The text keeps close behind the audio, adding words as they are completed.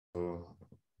Y'all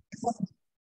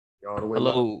the way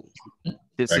Hello,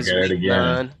 this is week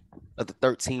 9 of the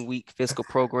 13-week fiscal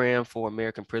program for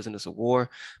American Prisoners of War.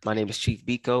 My name is Chief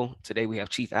Biko. Today we have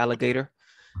Chief Alligator,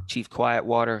 Chief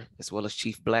Quietwater, as well as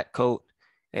Chief Blackcoat.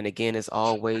 And again, as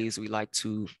always, we like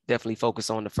to definitely focus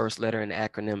on the first letter in the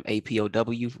acronym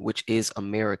APOW, which is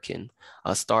American.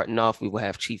 Starting off, we will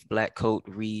have Chief Blackcoat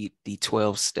read the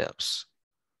 12 steps.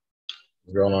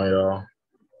 What's going on, y'all?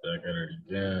 Back at it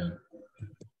again.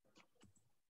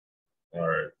 All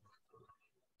right.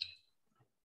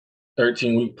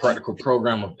 13-week practical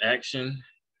program of action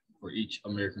for each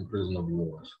American prisoner of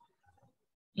war.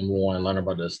 Number 1, learn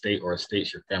about the state or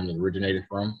estates your family originated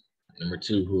from. Number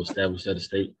 2, who established that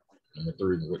estate. Number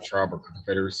 3, what tribe or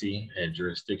confederacy had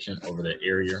jurisdiction over that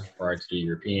area prior to the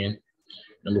European.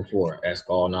 Number 4, ask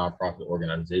all nonprofit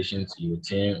organizations you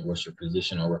attend what's your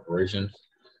position on reparations.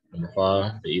 Number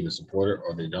 5, they either support it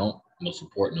or they don't. No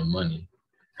support, no money.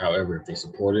 However, if they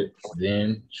support it,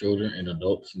 then children and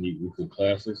adults need weekly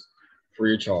classes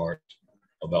free of charge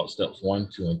about steps 1,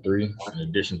 2, and 3. In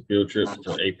addition, field trips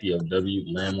to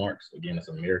APOW landmarks. Again, it's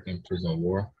American Prisoner of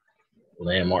War.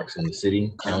 Landmarks in the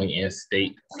city, county, and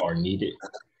state are needed.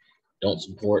 Don't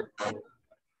support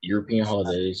European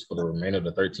holidays for the remainder of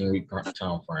the 13-week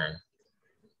time frame.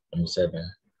 Number 7,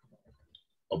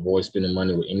 avoid spending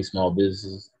money with any small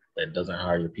businesses that doesn't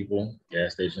hire your people,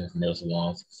 gas stations, nail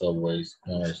salons, subways,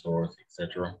 corner stores,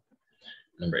 etc.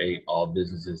 Number 8, all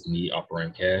businesses need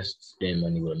operating cash. Spend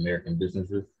money with American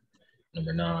businesses.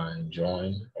 Number 9,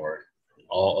 join or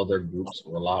all other groups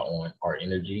rely on our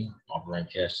energy, operating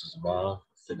cash to survive.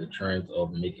 Set the trends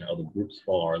of making other groups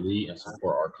follow our lead and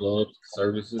support our clubs,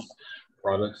 services,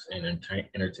 products, and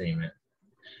entertainment.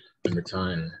 Number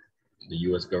 10, the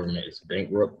U.S. government is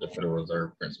bankrupt. The Federal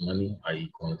Reserve prints money, i.e.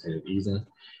 quantitative easing.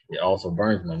 It also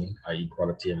burns money, i.e.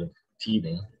 qualitative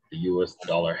teething. The U.S.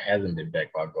 dollar hasn't been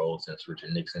backed by gold since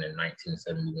Richard Nixon in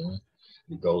 1971,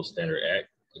 the Gold Standard Act.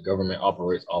 The government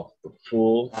operates off the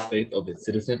full faith of its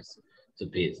citizens to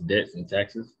pay its debts and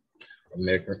taxes.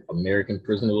 American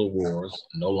prisoners of war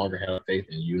no longer have faith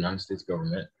in the United States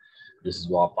government. This is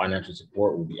why financial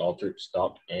support will be altered,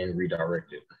 stopped, and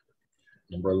redirected.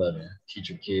 Number 11, teach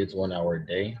your kids 1 hour a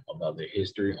day about their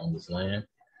history on this land.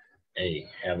 A,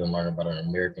 have them learn about an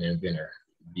American inventor.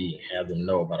 B, have them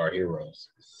know about our heroes.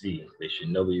 C, they should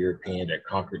know the European that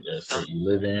conquered the state you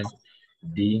live in.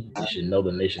 D, they should know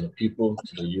the nation of people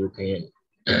to the European.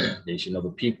 They should know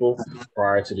the people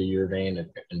prior to the European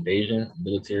invasion,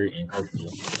 military, and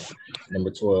cultural.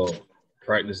 Number 12,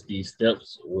 practicing these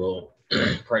steps will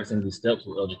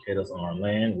educate us on our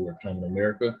land. We are claiming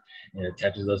America, and it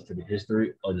attaches us to the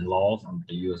history and laws of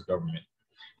the U.S. government.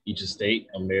 Each state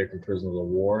American prisoners of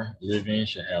war live in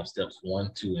should have steps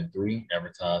 1, 2, and 3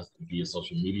 advertised via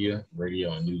social media,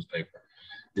 radio, and newspaper.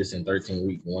 This in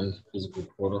 13-week 1 physical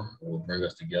quarter will bring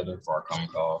us together for our common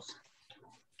cause.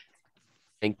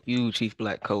 Thank you, Chief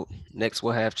Blackcoat. Next,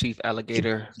 we'll have Chief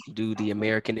Alligator do the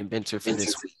American Inventor for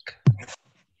this week.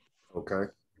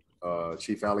 Okay.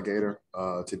 Chief Alligator.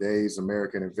 Today's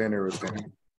American inventor is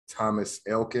Thomas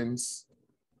Elkins.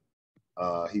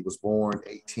 He was born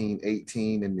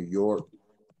 1818 in New York.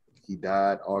 He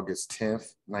died August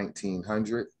 10th,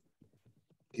 1900.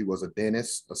 He was a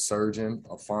dentist, a surgeon,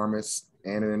 a pharmacist,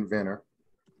 and an inventor.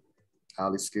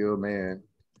 Highly skilled man.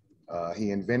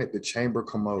 He invented the chamber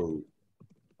commode,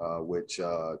 which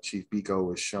Chief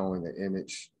Biko is showing an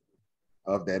image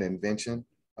of that invention.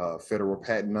 Federal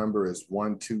patent number is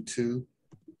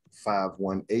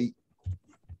 122518.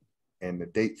 And the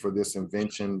date for this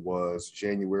invention was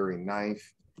January 9th,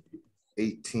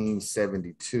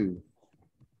 1872.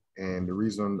 And the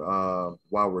reason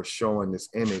why we're showing this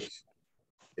image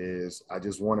is I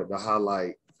just wanted to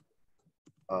highlight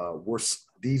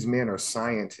these men are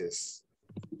scientists.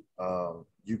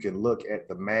 You can look at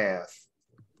the math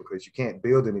because you can't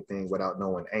build anything without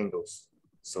knowing angles.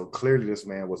 So clearly this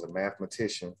man was a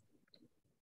mathematician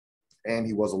and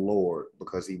he was a lord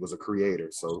because he was a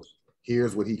creator. So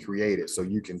here's what he created. So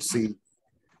you can see,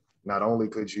 not only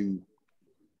could you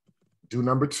do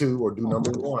number 2 or do number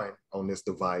 1 on this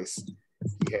device,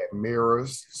 he had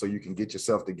mirrors so you can get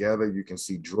yourself together. You can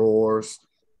see drawers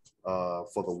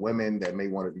for the women that may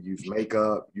want to use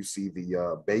makeup. You see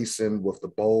the basin with the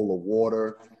bowl of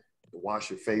water to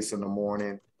wash your face in the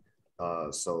morning.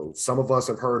 So some of us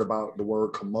have heard about the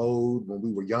word commode when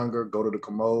we were younger, go to the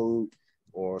commode.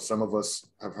 Or some of us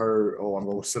have heard, oh, I'm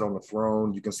going to sit on the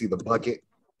throne. You can see the bucket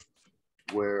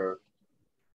where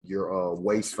your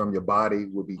waste from your body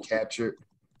will be captured.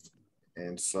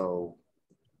 And so,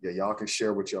 yeah, y'all can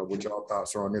share what y'all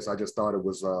thoughts are on this. I just thought it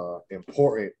was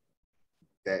important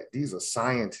that these are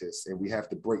scientists, and we have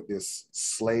to break this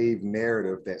slave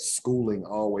narrative that schooling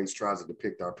always tries to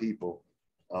depict our people.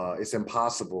 It's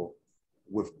impossible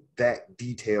with that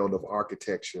detailed of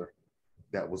architecture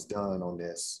that was done on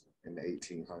this in the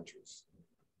 1800s.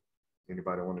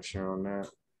 Anybody want to share on that?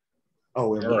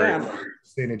 Oh, and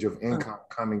percentage of income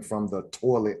coming from the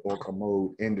toilet or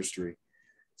commode industry.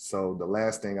 So the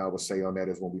last thing I would say on that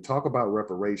is when we talk about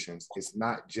reparations, it's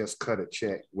not just cut a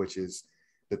check, which is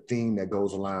the thing that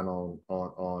goes around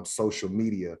on social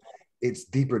media. It's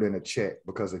deeper than a check,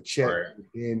 because a check would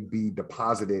then be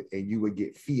deposited and you would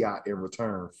get fiat in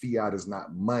return. Fiat is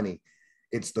not money.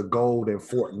 It's the gold in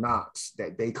Fort Knox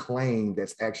that they claim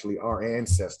that's actually our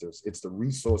ancestors. It's the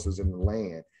resources in the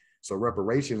land. So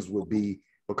reparations would be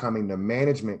becoming the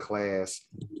management class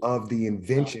of the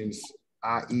inventions,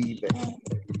 i.e.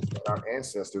 that our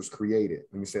ancestors created.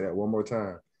 Let me say that one more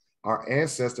time. Our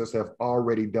ancestors have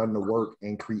already done the work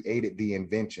and created the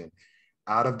invention.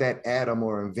 Out of that atom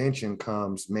or invention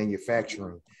comes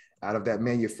manufacturing. Out of that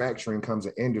manufacturing comes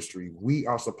an industry. We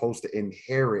are supposed to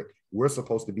inherit, we're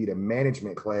supposed to be the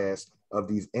management class of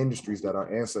these industries that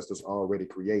our ancestors already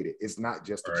created. It's not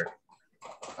just a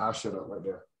I'll shut up right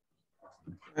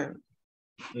there.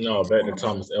 No, back to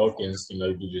Thomas Elkins, you know,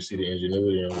 you just see the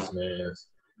ingenuity on this man's,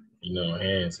 you know,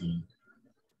 hands. He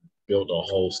built a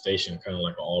whole station, kind of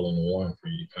like an all-in-one for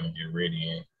you to kind of get ready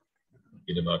and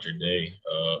get about your day.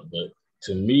 But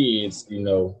to me, it's, you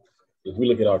know, if we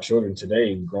look at our children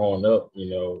today, growing up, you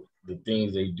know, the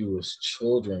things they do as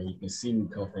children, you can see we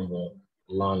come from a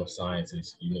line of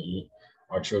scientists. You know,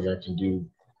 our children can do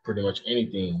pretty much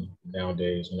anything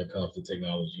nowadays when it comes to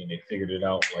technology, and they figured it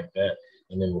out like that.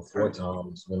 And then before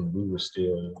times when we were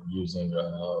still using,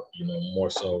 you know, more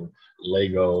so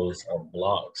Legos or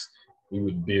blocks, we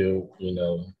would build, you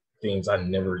know, things I'd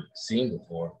never seen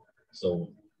before. So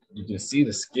you can see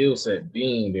the skill set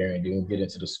being there, and then you get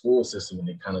into the school system and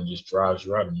it kind of just drives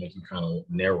you out and make you kind of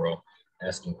narrow,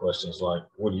 asking questions like,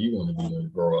 what do you want to be when you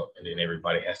grow up? And then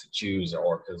everybody has to choose,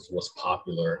 or because what's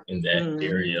popular in that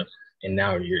area. And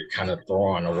now you're kind of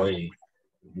throwing away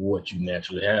what you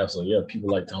naturally have. So yeah,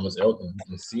 people like Thomas Elkins, you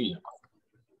can see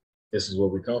this is where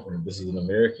we come from. This is an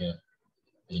American,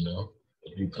 you know.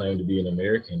 If you claim to be an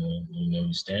American and, you know,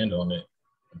 you stand on it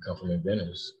and come from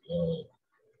inventors,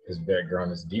 his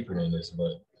background is deeper than this,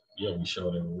 but yeah, we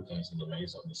showed it. We think it's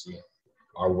amazing to see.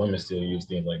 Our women still use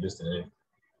things like this today.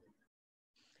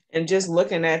 And just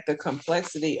looking at the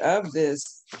complexity of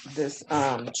this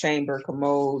chamber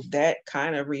commode, that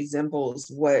kind of resembles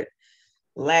what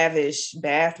lavish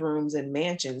bathrooms and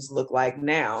mansions look like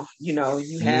now. You know,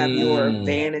 you have your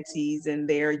vanities in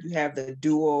there, you have the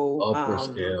dual upper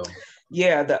scale.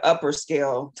 Yeah, the upper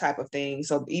scale type of thing.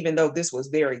 So even though this was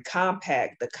very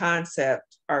compact, the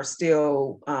concept are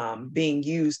still being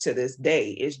used to this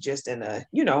day. It's just in a,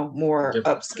 you know, more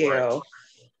upscale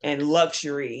and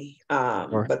luxury.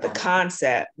 But the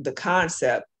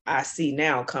concept I see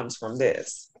now comes from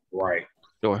this. Right.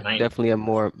 Sure. Definitely a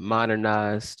more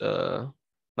modernized,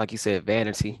 like you said,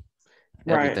 vanity.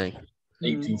 Everything.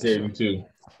 1872.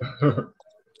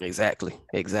 Exactly.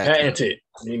 Patented.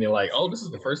 Meaning like, oh, this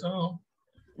is the first time.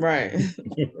 Right.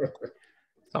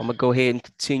 I'm gonna go ahead and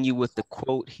continue with the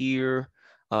quote here.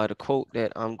 The quote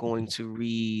that I'm going to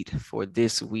read for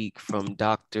this week from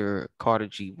Dr. Carter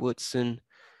G. Woodson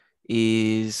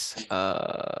is,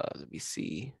 let me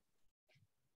see,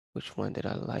 which one did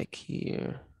I like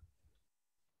here?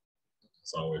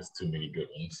 It's always too many good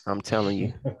ones. I'm telling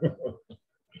you.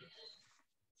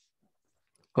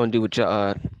 Going to do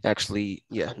what actually,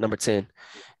 number 10.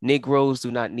 Negroes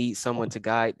do not need someone to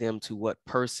guide them to what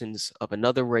persons of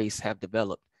another race have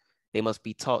developed. They must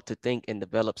be taught to think and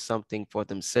develop something for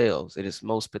themselves. It is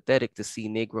most pathetic to see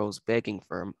Negroes begging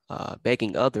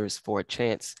others for a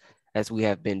chance, as we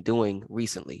have been doing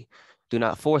recently. Do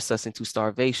not force us into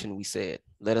starvation, we said.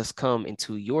 Let us come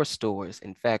into your stores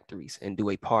and factories and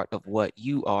do a part of what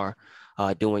you are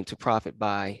doing to profit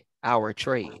by our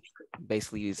trade.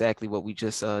 Basically, exactly what we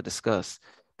just discussed.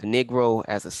 The Negro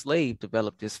as a slave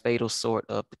developed this fatal sort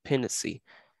of dependency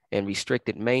and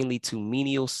restricted mainly to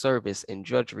menial service and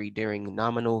drudgery during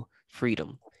nominal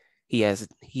freedom. He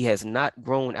has not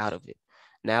grown out of it.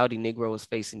 Now the Negro is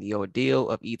facing the ordeal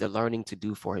of either learning to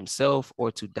do for himself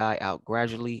or to die out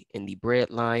gradually in the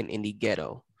bread line in the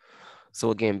ghetto.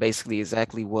 So again, basically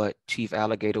exactly what Chief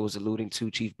Alligator was alluding to,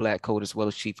 Chief Black Coat, as well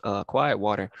as Chief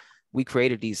Quietwater. We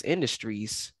created these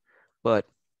industries, but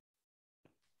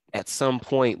at some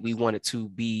point we wanted to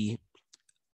be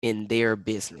in their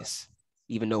business.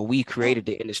 Even though we created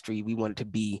the industry, we wanted to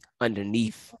be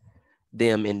underneath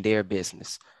them in their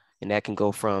business. And that can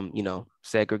go from, you know,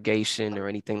 segregation or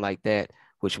anything like that.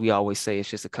 which we always say is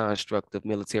just a construct of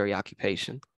military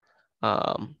occupation.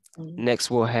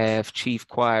 Next, we'll have Chief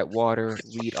Quietwater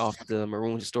read off the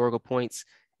Maroon historical points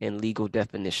and legal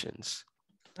definitions.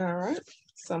 All right.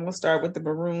 So I'm going to start with the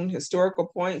Maroon historical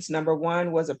points. Number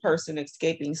 1 was a person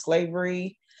escaping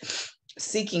slavery,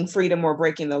 seeking freedom or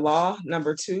breaking the law.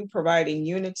 Number 2, providing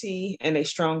unity and a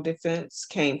strong defense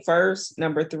came first.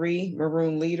 Number 3,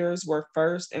 Maroon leaders were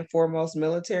first and foremost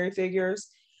military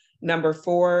figures. Number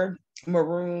 4,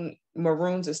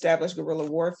 Maroons established guerrilla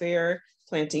warfare,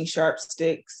 planting sharp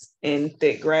sticks in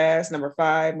thick grass. Number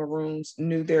 5, Maroons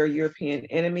knew their European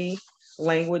enemy,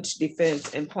 language,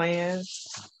 defense, and plans.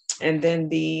 And then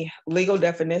the legal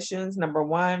definitions. Number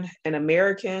 1, an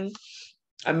American.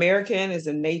 American is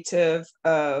a native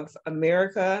of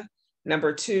America.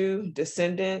 Number 2,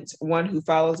 descendant, one who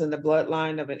follows in the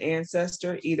bloodline of an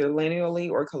ancestor, either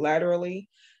lineally or collaterally.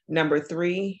 Number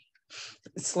 3,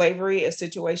 slavery, a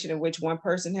situation in which one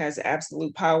person has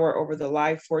absolute power over the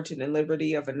life, fortune, and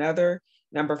liberty of another.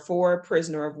 Number 4,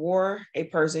 prisoner of war, a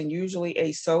person, usually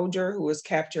a soldier, who is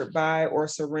captured by or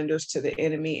surrenders to the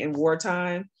enemy in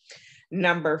wartime.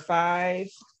 Number 5,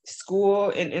 school,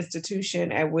 an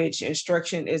institution at which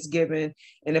instruction is given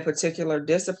in a particular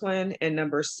discipline. And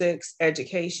number 6,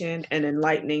 education, an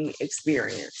enlightening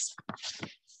experience.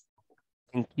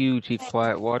 Thank you, Chief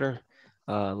Quietwater.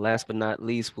 Last but not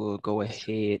least, we'll go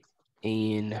ahead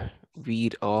and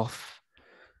read off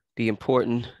the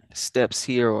important steps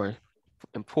here, or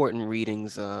important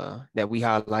readings that we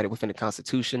highlighted within the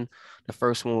Constitution. The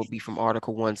first one will be from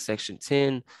Article 1, Section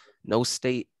 10. No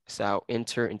state shall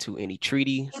enter into any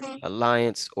treaty,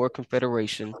 alliance, or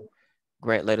confederation,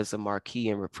 grant letters of marque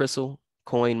and reprisal,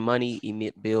 coin money,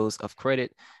 emit bills of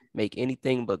credit, make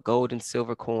anything but gold and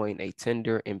silver coin a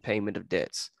tender in payment of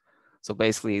debts. So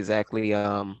basically exactly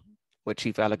what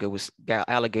Chief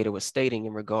Alligator was stating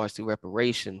in regards to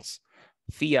reparations.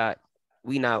 Fiat,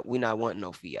 we not wanting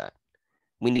no fiat.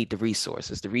 We need the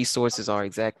resources. The resources are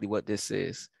exactly what this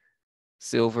is: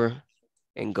 silver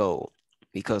and gold.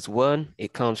 Because 1,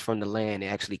 it comes from the land. It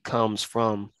actually comes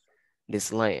from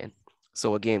this land.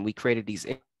 So again, we created these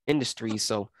industries,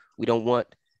 so we don't want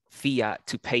fiat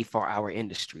to pay for our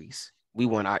industries. We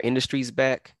want our industries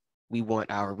back, we want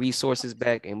our resources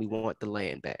back, and we want the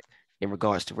land back in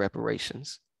regards to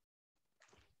reparations.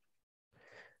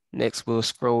 Next, we'll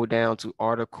scroll down to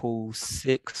Article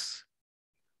 6.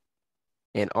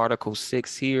 And Article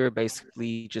 6 here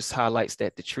basically just highlights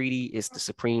that the treaty is the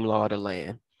supreme law of the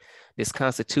land. This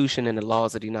Constitution and the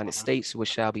laws of the United States, which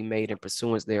shall be made in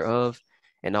pursuance thereof,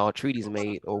 and all treaties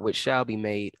made or which shall be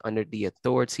made under the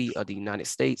authority of the United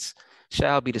States,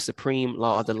 shall be the supreme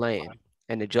law of the land,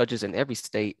 and the judges in every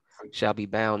state shall be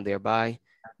bound thereby,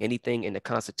 anything in the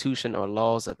Constitution or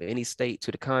laws of any state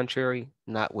to the contrary,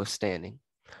 notwithstanding.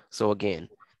 So again,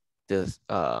 the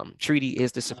treaty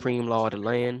is the supreme law of the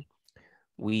land.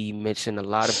 We mentioned a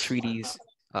lot of treaties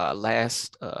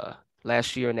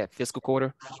last year in that fiscal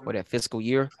quarter, or that fiscal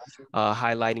year,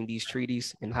 highlighting these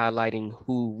treaties and highlighting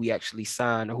who we actually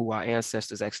signed, or who our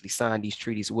ancestors actually signed these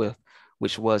treaties with,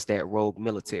 which was that rogue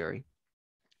military.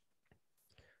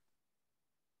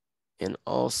 And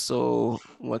also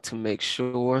want to make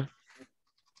sure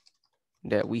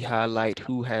that we highlight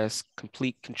who has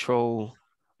complete control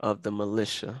of the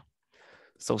militia.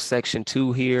 So Section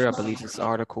 2 here, I believe it's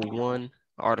Article 1,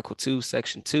 Article 2,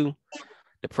 Section 2.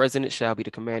 The president shall be the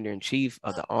commander-in-chief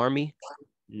of the Army,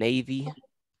 Navy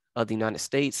of the United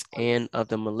States, and of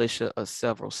the militia of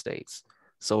several states.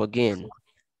 So again,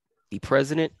 the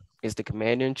president is the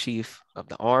commander-in-chief of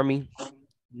the Army,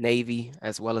 Navy,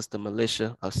 as well as the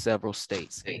militia of several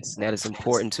states. And that is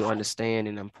important to understand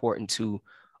and important to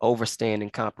understand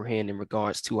and comprehend in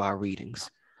regards to our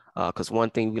readings. Because one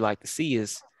thing we like to see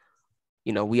is,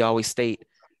 you know, we always state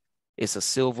it's a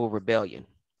civil rebellion.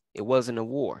 It wasn't a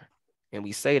war. And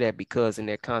we say that because in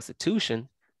their Constitution,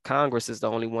 Congress is the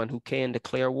only one who can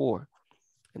declare war.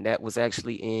 And that was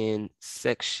actually in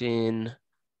section,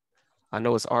 I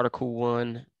know it's Article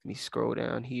 1. Let me scroll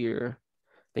down here.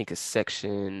 I think it's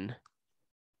section.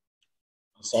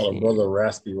 I saw the brother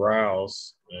Raspy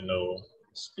Rouse,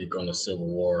 speak on the Civil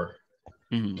War.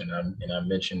 Mm-hmm. And I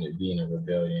mentioned it being a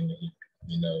rebellion.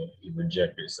 He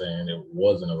rejected, saying it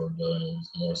wasn't a rebellion. It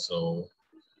was more so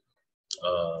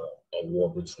a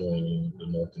war between the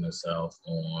North and the South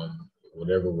on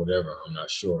whatever. I'm not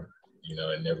sure.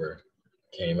 It never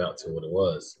came out to what it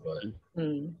was. But,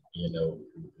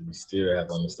 we still have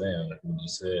to understand, like we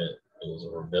just said, it was a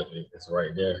rebellion. It's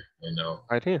right there,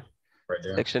 Right here. Right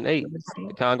there. Section 8.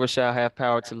 The Congress shall have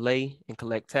power to lay and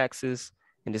collect taxes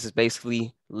And this is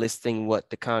basically listing what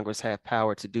the Congress have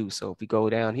power to do. So if we go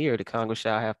down here, the Congress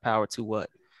shall have power to what?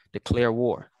 Declare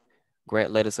war,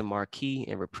 grant letters of marque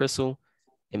and reprisal,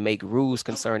 and make rules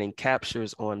concerning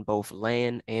captures on both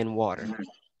land and water.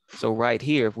 So right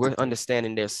here, if we're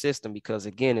understanding their system, because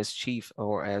again, as Chief,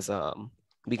 or as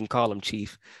we can call him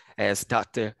Chief, as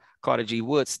Dr. Carter G.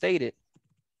 Wood stated,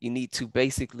 you need to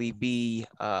basically be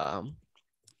a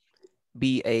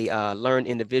learned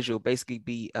individual, basically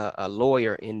be a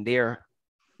lawyer in their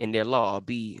law,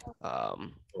 be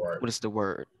what is the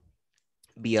word?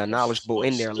 Be knowledgeable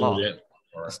in their law.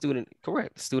 A student,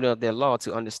 correct, student of their law,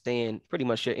 to understand pretty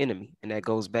much your enemy. And that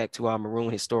goes back to our maroon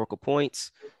historical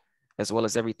points, as well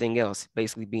as everything else,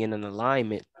 basically being in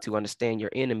alignment to understand your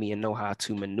enemy and know how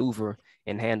to maneuver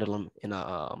and handle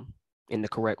them in the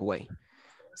correct way.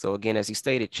 So again, as he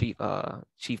stated,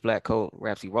 Chief Black Coat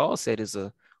Rhapsody Rawls said is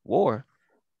a war,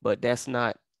 but that's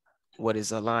not what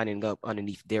is aligning up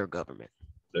underneath their government.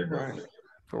 Their government.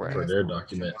 Correct. For their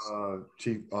documents.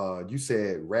 Chief, you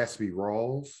said Rhapsody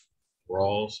Rawls?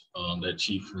 Rawls, that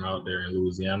chief from out there in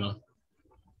Louisiana.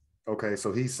 Okay,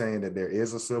 so he's saying that there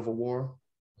is a civil war?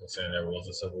 He's saying there was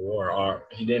a civil war. Or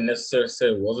he didn't necessarily say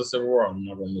it was a civil war. I'm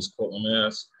not going to misquote him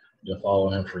as. Been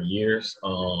following him for years,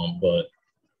 but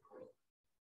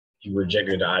he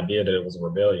rejected the idea that it was a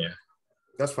rebellion.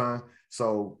 That's fine.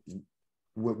 So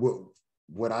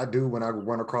what I do when I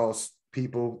run across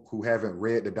people who haven't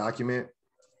read the document,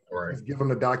 right, is give them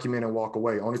the document and walk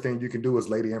away. Only thing you can do is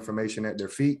lay the information at their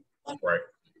feet. Right.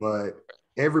 But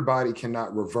everybody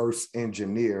cannot reverse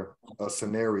engineer a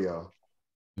scenario.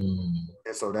 And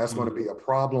so that's going to be a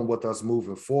problem with us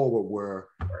moving forward, where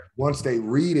once they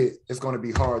read it, it's going to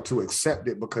be hard to accept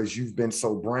it because you've been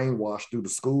so brainwashed through the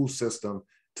school system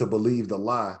to believe the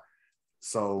lie.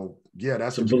 So yeah,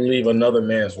 that's to believe another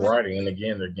man's writing. And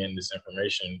again, they're getting this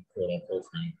information, quote unquote,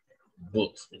 from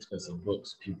books, expensive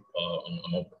books. People,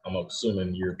 I'm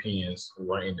assuming Europeans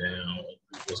writing down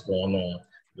what's going on.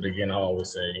 But again, I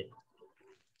always say,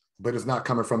 but it's not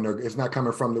coming from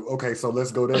the, okay, so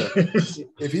let's go there.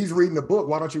 If he's reading the book,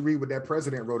 why don't you read what that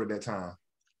president wrote at that time?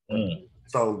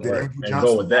 So did Andrew Johnson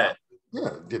go with that? Yeah,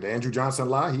 did Andrew Johnson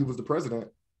lie? He was the president.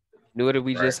 Nor did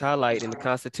we just highlight in the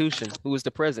Constitution who was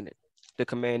the president? The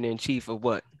commander-in-chief of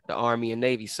what? The Army and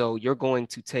Navy. So you're going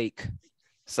to take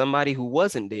somebody who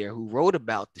wasn't there, who wrote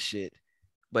about the shit,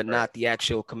 but not the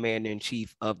actual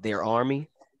commander-in-chief of their army.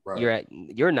 Right.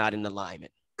 You're not in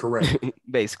alignment. Correct.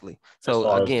 Basically. So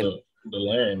again, the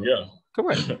land, yeah.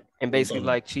 Correct. And basically,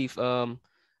 like Chief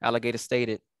Alligator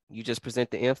stated, you just present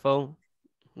the info,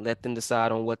 let them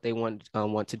decide on what they want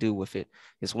to do with it.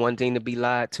 It's one thing to be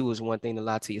lied to, it's one thing to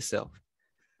lie to yourself.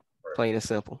 Plain and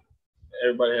simple.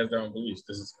 Everybody has their own beliefs.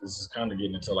 This is kind of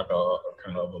getting into like a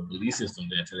kind of a belief system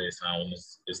there today's time, when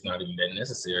it's not even that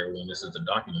necessary when this is a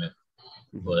document.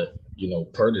 But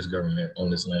per this government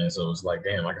on this land, so it's like,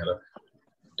 damn, I gotta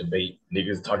debate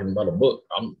niggas talking about a book.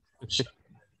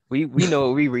 We know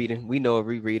what we reading. We know what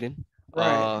we reading.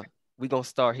 Right. We're gonna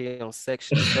start here on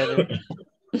section 7.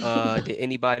 Did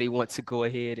anybody want to go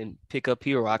ahead and pick up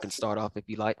here, or I can start off if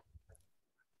you like?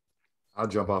 I'll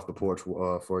jump off the porch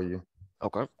for you.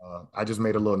 Okay. I just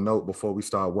made a little note before we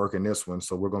start working this one.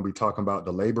 So we're going to be talking about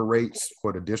the labor rates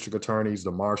for the district attorneys,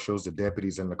 the marshals, the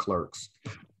deputies, and the clerks.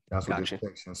 That's what this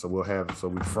section. So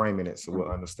we're framing it so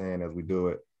we'll understand as we do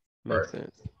it. Makes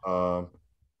sense.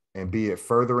 And be it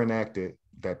further enacted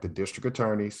that the district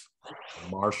attorneys, the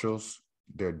marshals,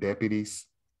 their deputies,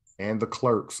 and the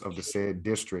clerks of the said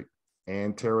district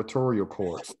and territorial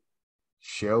courts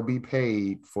shall be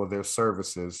paid for their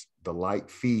services the like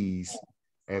fees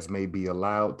as may be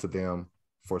allowed to them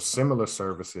for similar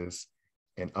services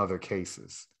in other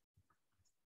cases.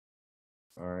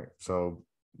 All right, so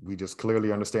we just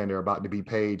clearly understand they're about to be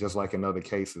paid just like in other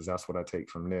cases. That's what I take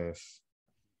from this.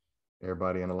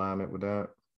 Everybody in alignment with that?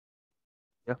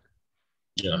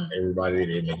 Yeah, everybody,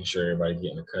 they're making sure everybody's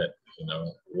getting a cut.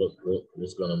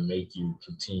 What's going to make you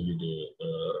continue to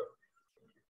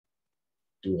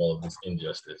do all of this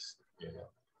injustice?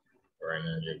 Right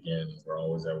now, again, we're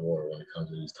always at war when it comes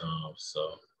to these times.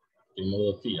 So give them a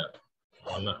little fiat.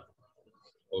 Why not?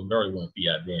 Well, we already went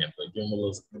fiat then, but give them a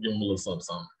little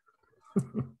something.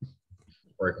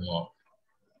 Break them off.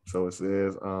 So it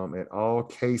says, in all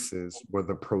cases where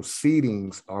the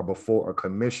proceedings are before a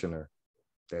commissioner,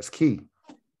 that's key,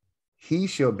 he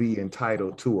shall be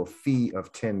entitled to a fee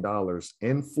of $10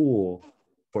 in full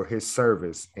for his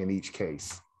service in each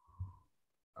case.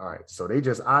 All right, so they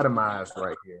just itemized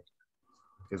right here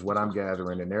is what I'm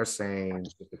gathering. And they're saying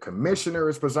if the commissioner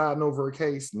is presiding over a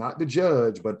case, not the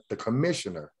judge, but the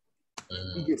commissioner,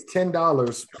 he gets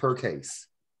 $10 per case.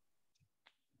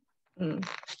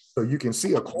 So you can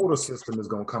see a quota system is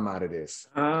going to come out of this.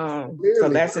 Oh, Clearly, so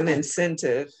that's an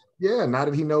incentive. Yeah, now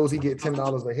that he knows he get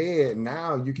 $10 a head,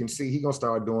 now you can see he's going to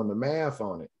start doing the math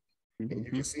on it. And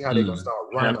you can see how they're going to start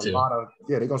running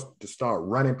they're going to start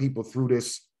running people through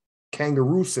this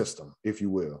kangaroo system, if you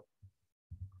will.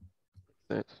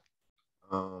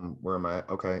 Where am I at?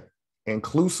 Okay.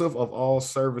 Inclusive of all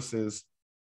services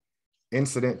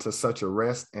incident to such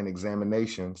arrest and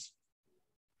examinations,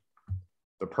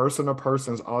 the person or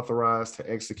persons authorized to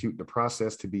execute the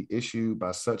process to be issued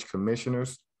by such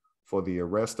commissioners for the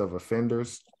arrest of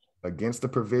offenders against the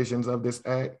provisions of this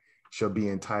act shall be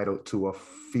entitled to a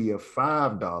fee of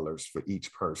 $5 for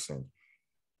each person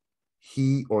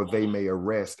he or they may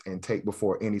arrest and take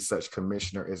before any such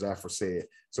commissioner as aforesaid.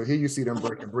 So here you see them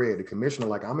breaking bread. The commissioner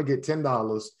like, I'm gonna get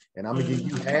 $10 and I'm gonna give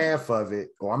you half of it,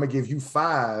 or I'm gonna give you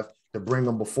 $5 to bring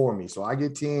them before me. So I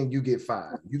get 10, you get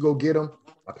 5. You go get them,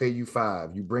 I pay you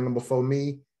 5. You bring them before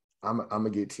me, I'm gonna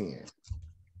get 10.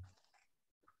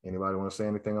 Anybody want to say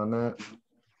anything on that?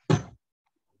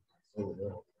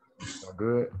 All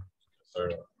good?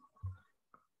 Sorry.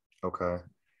 Okay.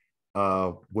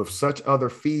 With such other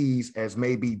fees as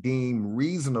may be deemed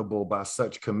reasonable by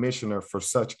such commissioner for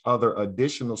such other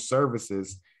additional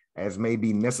services as may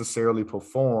be necessarily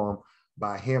performed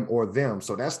by him or them.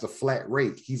 So that's the flat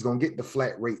rate. He's going to get the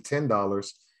flat rate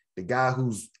 $10. The guy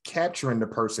who's capturing the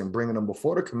person, bringing them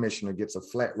before the commissioner, gets a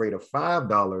flat rate of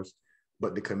 $5,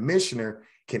 but the commissioner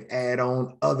can add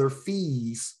on other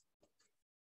fees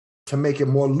to make it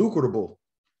more lucrative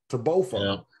to both of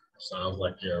them. Sounds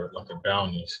like you're like a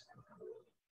bounties.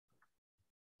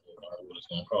 What it's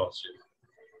gonna cost you.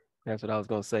 That's what I was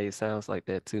gonna say. It sounds like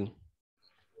that too.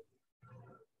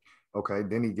 Okay,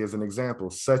 then he gives an example,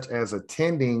 such as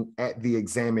attending at the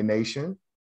examination.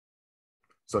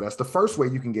 So that's the first way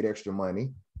you can get extra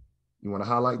money. You want to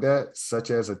highlight that?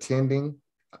 Such as attending.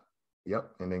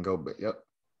 Yep, and then go, yep.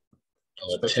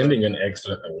 Attending an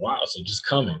extra, wow, so just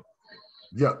coming.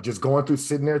 Yep, just going through,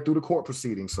 sitting there through the court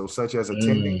proceedings. So such as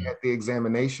attending at the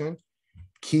examination,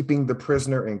 keeping the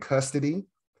prisoner in custody,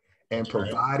 and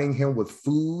providing him with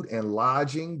food and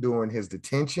lodging during his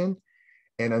detention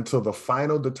and until the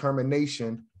final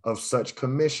determination of such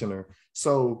commissioner.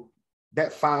 So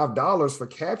that $5 for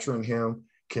capturing him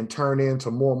can turn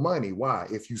into more money. Why?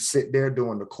 If you sit there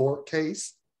doing the court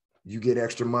case, you get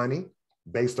extra money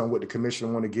based on what the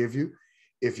commissioner want to give you.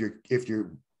 If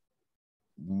you're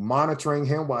monitoring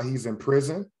him while he's in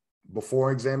prison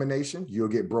before examination, you'll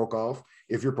get broke off.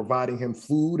 If you're providing him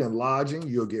food and lodging,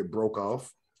 you'll get broke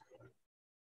off.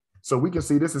 So we can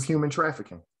see this is human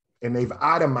trafficking, and they've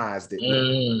itemized it.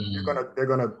 They're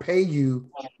gonna pay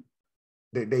you.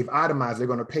 They've itemized. They're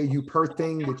gonna pay you per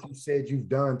thing that you said you've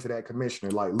done to that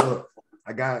commissioner. Like, look,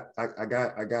 I got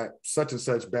such and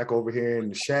such back over here in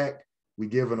the shack. We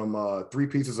giving them 3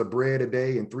 pieces of bread a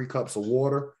day and 3 cups of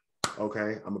water.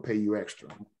 Okay, I'm gonna pay you extra.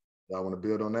 Y'all want to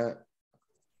build on that?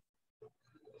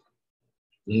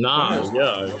 Nah,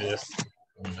 yeah, just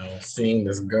seeing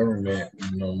this government,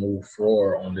 move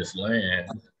forward on this land,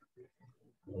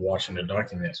 watching the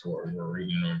documents, we're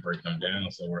reading them and breaking them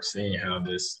down. So we're seeing how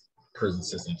this prison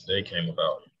system today came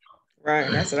about.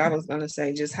 Right, that's what I was gonna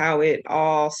say. Just how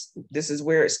this is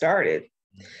where it started.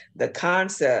 The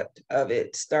concept of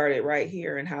it started right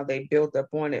here, and how they built up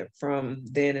on it from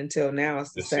then until now.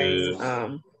 It's the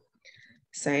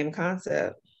same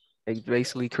concept. They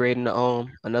basically creating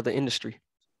another industry.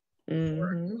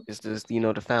 It's just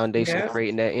the foundation of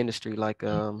creating that industry, like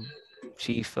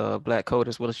Chief Black Coat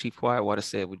as well as Chief Quietwater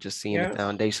said. We're just seeing the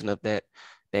foundation of that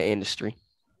industry.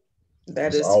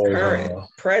 That is current,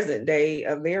 present day,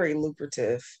 a very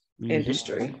lucrative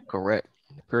industry. Correct.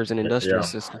 Prison industrial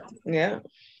system. Yeah.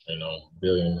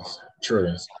 Billions,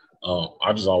 trillions.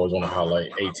 I just always want to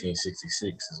highlight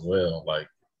 1866 as well. Like,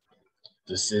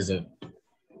 this isn't,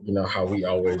 how we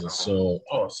always assume,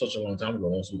 such a long time ago.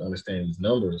 Once we understand these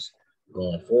numbers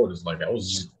going forward, it's like that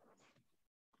was just,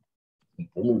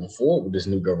 we're moving forward with this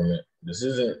new government. This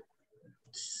isn't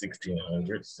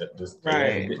 1600s.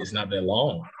 It's not that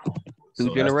long.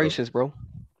 2 generations, bro.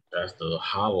 That's the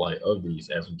highlight of these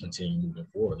as we continue moving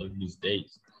forward. Look at these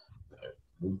dates.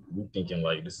 We're thinking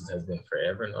like this has been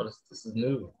forever. No, this is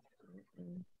new.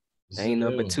 Ain't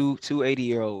number 2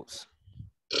 80-year-olds.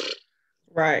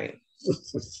 Right.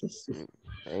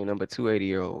 Ain't number 2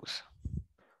 80-year-olds.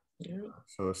 Yeah.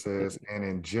 So it says, and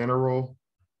in general,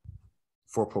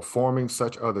 for performing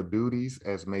such other duties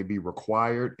as may be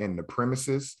required in the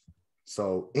premises.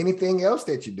 So anything else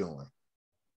that you're doing,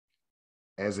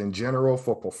 as in general,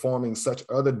 for performing such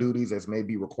other duties as may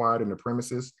be required in the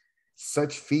premises,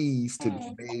 such fees to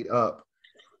be made up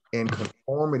in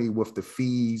conformity with the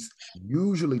fees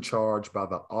usually charged by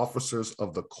the officers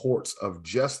of the courts of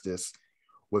justice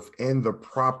within the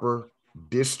proper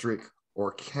district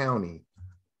or county.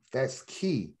 That's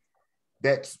key.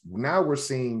 That's now we're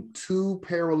seeing two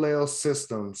parallel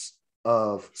systems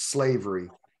of slavery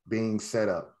being set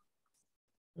up.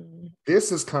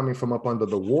 This is coming from up under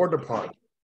the War Department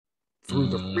through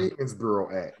the Freedmen's Bureau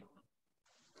Act.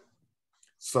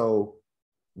 So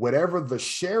whatever the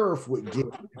sheriff would get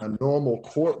in a normal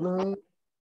courtroom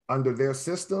under their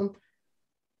system,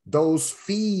 those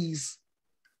fees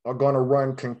are going to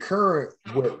run concurrent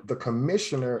with the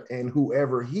commissioner and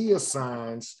whoever he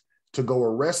assigns to go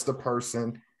arrest the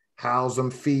person, house them,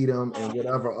 feed them, and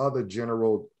whatever other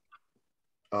general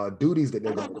duties that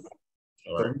they're going to do.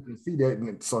 So you can see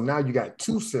that. So now you got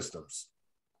two systems.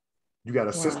 You got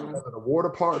a system under the War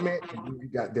Department, and then you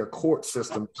got their court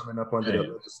system coming up under the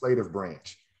legislative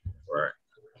branch. Right.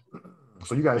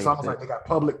 So you got, it's almost like they got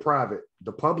public-private.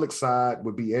 The public side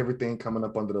would be everything coming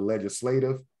up under the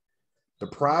legislative. The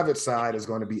private side is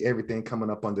going to be everything coming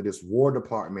up under this War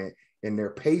Department, and their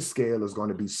pay scale is going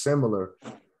to be similar,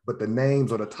 but the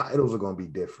names or the titles are going to be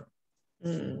different.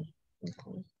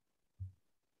 Okay.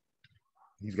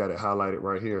 He's got it highlighted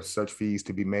right here. Such fees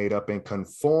to be made up in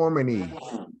conformity.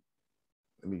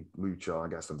 Let me mute y'all. I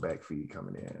got some back feed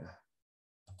coming in.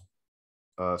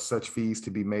 Such fees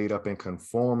to be made up in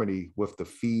conformity with the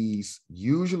fees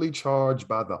usually charged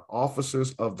by the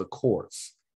officers of the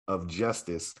courts of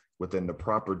justice within the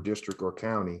proper district or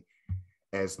county,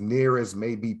 as near as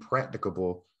may be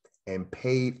practicable, and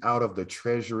paid out of the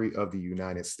Treasury of the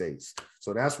United States.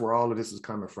 So that's where all of this is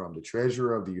coming from. The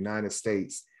Treasury of the United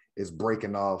States is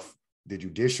breaking off the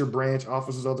judicial branch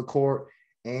officers of the court,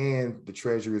 and the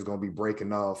Treasury is going to be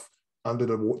breaking off under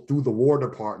through the War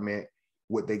Department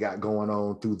what they got going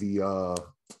on through the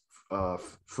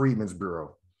Freedmen's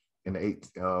Bureau, in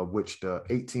which the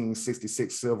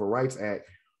 1866 Civil Rights Act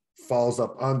falls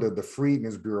up under the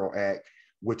Freedmen's Bureau Act,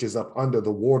 which is up under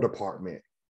the War Department.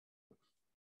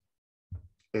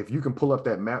 If you can pull up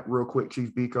that map real quick,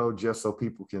 Chief Biko, just so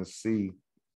people can see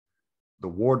the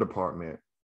War Department,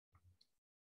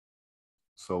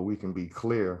 so we can be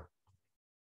clear.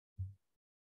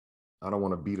 I don't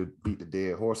want to beat the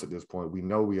dead horse at this point. We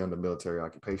know we're under military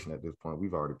occupation at this point.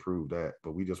 We've already proved that,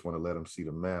 but we just want to let them see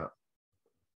the map.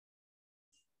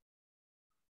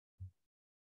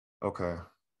 Okay.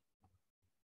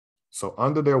 So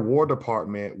under their War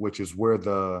Department, which is where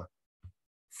the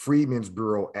Freedmen's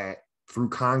Bureau Act through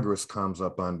Congress comes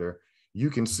up under,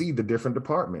 you can see the different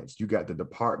departments. You got the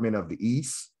Department of the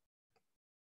East.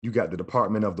 You got the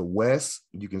Department of the West.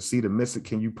 You can see the Mississippi.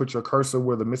 Can you put your cursor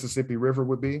where the Mississippi River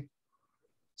would be?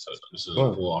 So this is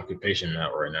a full occupation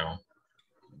map right now.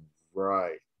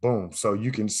 Right. Boom. So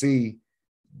you can see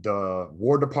the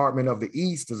War Department of the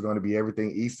East is going to be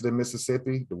everything east of the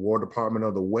Mississippi. The War Department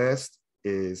of the West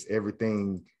is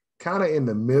everything kind of in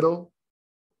the middle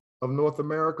of North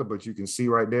America, but you can see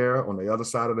right there on the other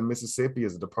side of the Mississippi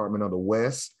is the Department of the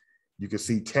West. You can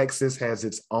see Texas has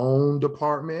its own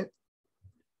department.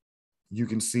 You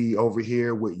can see over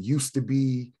here what used to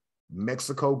be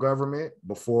Mexico government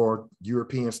before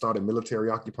Europeans started military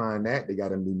occupying that. They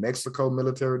got a New Mexico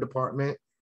military department.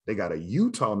 They got a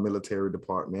Utah military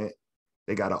department.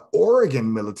 They got an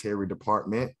Oregon military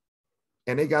department,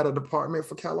 and they got a department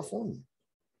for California.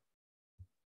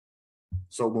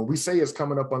 So when we say it's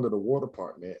coming up under the War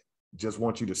Department, just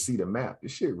want you to see the map.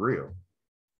 This shit real.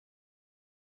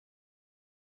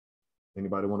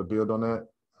 Anybody want to build on that?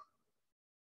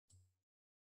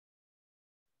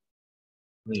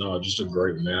 No, just a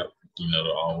great map,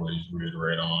 to always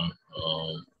reiterate on.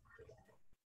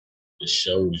 It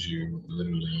shows you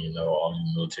literally, all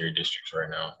the military districts right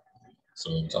now.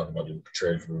 So when we talk about the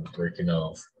Treasury breaking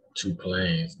off two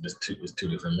planes, it's two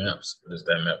different maps. It's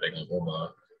that map they can go by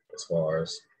as far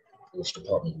as which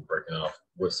department we're breaking off,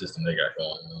 what system they got going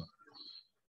on.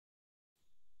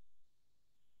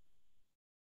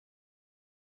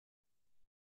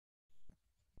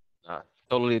 I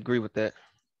totally agree with that.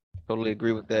 Totally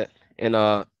agree with that.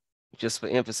 And just for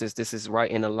emphasis, this is right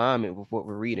in alignment with what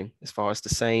we're reading as far as the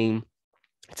same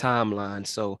timeline.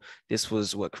 So this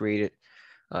was what created,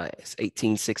 it's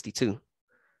 1862.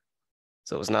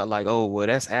 So it's not like, oh, well,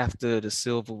 that's after the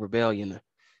Civil Rebellion.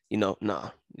 Nah,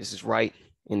 this is right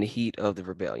in the heat of the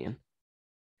rebellion.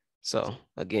 So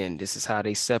again, this is how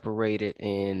they separated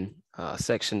and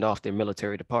sectioned off their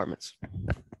military departments.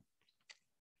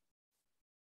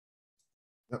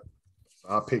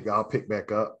 I'll pick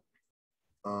back up.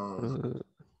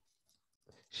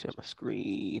 Share my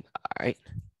screen. All right.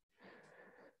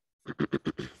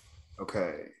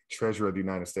 Okay. Treasury of the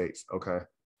United States. Okay.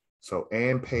 So,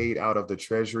 and paid out of the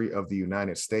Treasury of the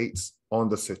United States on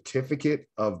the certificate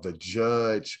of the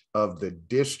judge of the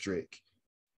district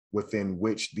within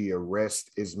which the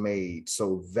arrest is made.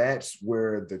 So that's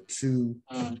where the two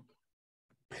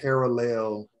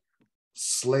parallel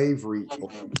slavery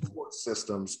court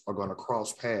systems are going to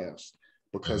cross paths,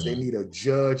 because they need a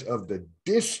judge of the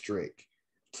district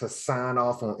to sign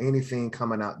off on anything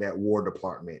coming out that War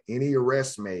Department. Any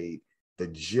arrest made, the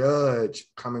judge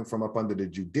coming from up under the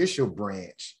judicial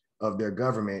branch of their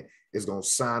government is going to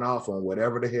sign off on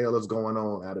whatever the hell is going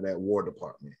on out of that War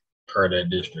Department. Per that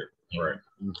district, right.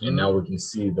 Mm-hmm. And now we can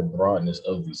see the broadness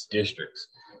of these districts.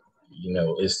 You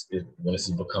know, this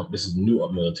is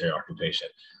new military occupation.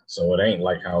 So it ain't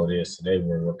like how it is today,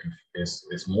 where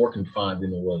it's more confined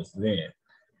than it was then.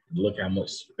 Look how much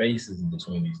space is in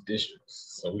between these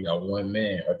districts. So we got one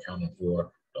man accounting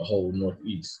for the whole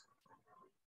Northeast.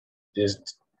 This,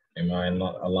 am I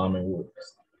not alarming with?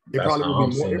 It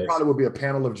probably would be a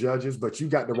panel of judges, but you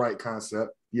got the right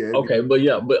concept. Yeah. Okay, but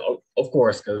of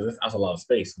course, because that's a lot of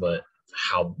space. But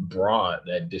how broad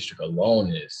that district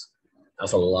alone is,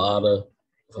 that's a lot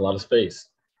of space.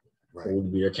 Right.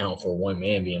 Would we account for one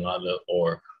man being locked up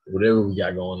or whatever we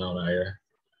got going on out here?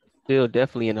 Still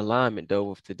definitely in alignment though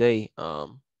with today.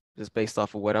 Just based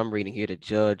off of what I'm reading here, the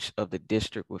judge of the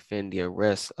district within the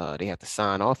arrest, they have to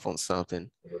sign off on something.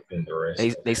 Within the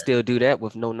arrest, they still do that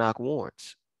with no knock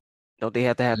warrants. Don't they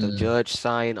have to have the judge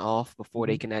sign off before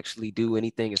they can actually do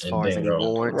anything as far as any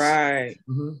warrants? Right.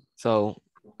 Mm-hmm. So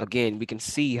again, we can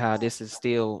see how this is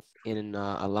still in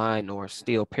a line or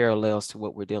still parallels to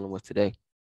what we're dealing with today.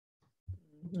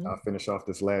 I'll finish off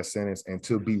this last sentence. And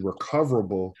to be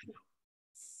recoverable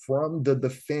from the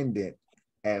defendant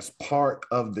as part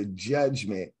of the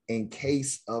judgment in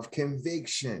case of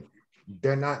conviction.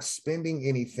 They're not spending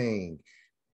anything.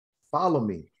 Follow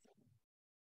me.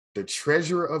 The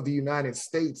Treasurer of the United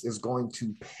States is going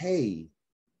to pay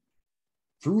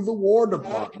through the War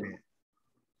Department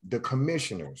the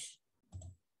commissioners.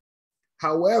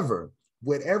 However,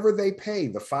 whatever they pay,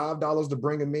 the $5 to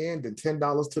bring them in, the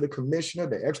 $10 to the commissioner,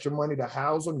 the extra money to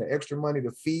house them, the extra money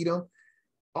to feed them,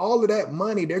 all of that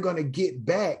money they're going to get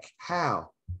back. How?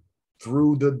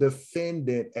 Through the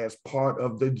defendant as part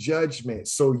of the judgment.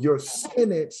 So your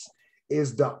sentence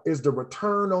is the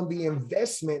return on the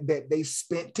investment that they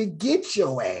spent to get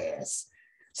your ass.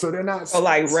 So they're not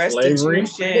like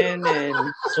restitution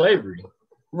and slavery.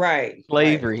 Right.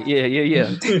 Slavery. Right.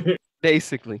 Yeah.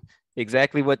 Basically,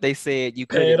 exactly what they said. You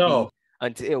couldn't be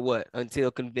until what?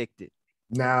 Until convicted.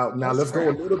 Now let's go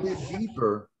a little bit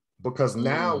deeper, because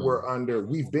now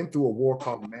we've been through a war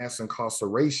called mass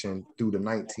incarceration through the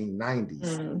 1990s.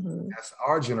 Mm-hmm. That's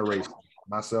our generation,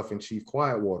 myself and Chief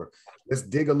Quietwater. Let's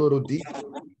dig a little deeper.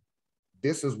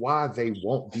 This is why they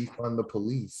won't defund the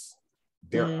police.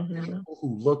 There are people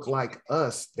who look like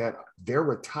us that their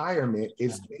retirement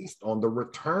is based on the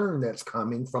return that's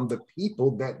coming from the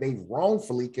people that they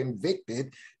wrongfully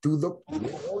convicted through the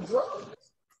war on drugs.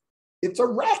 It's a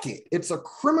racket. It's a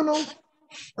criminal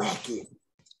racket.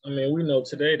 I mean, we know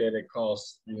today that it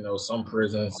costs, some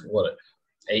prisons,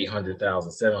 $800,000,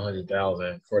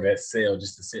 $700,000 for that cell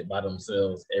just to sit by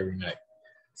themselves every night.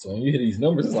 So when you hear these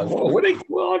numbers, it's like, whoa,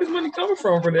 where all this money coming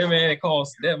from for that man? It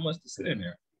costs that much to sit in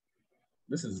there.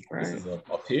 This is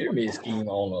a pyramid scheme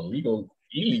on a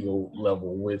illegal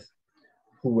level with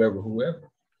whoever.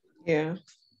 Yeah.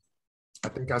 I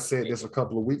think I said this a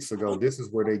couple of weeks ago. This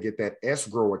is where they get that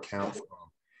escrow account from.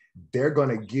 They're going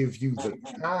to give you the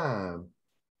time.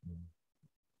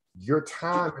 Your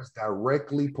time is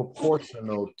directly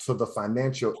proportional to the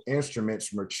financial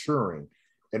instruments maturing.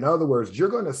 In other words, you're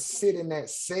going to sit in that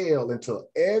cell until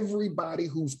everybody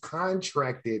who's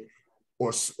contracted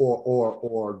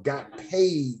or got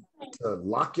paid to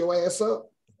lock your ass up,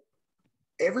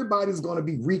 everybody's going to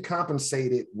be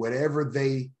recompensated whatever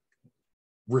they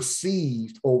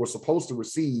received or were supposed to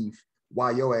receive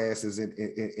while your ass is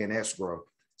in escrow,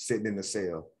 sitting in the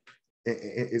cell.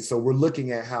 And so we're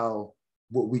looking at how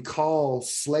what we call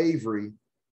slavery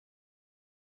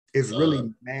is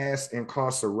really mass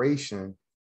incarceration.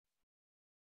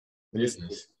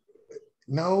 Business.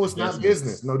 No, it's not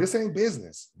business. No, this ain't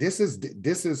business. This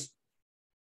is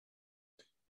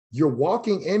you're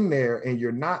walking in there and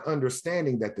you're not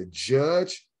understanding that the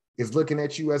judge is looking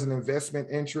at you as an investment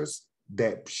interest.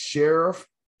 That sheriff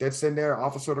that's in there,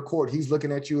 officer of the court, he's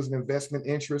looking at you as an investment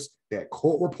interest. That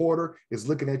court reporter is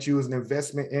looking at you as an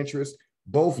investment interest.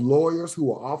 Both lawyers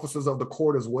who are officers of the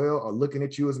court as well are looking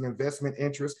at you as an investment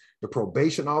interest. The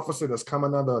probation officer that's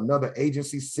coming under another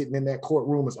agency sitting in that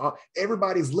courtroom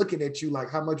everybody's looking at you like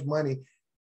how much money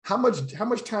How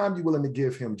much time you willing to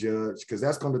give him, Judge? Because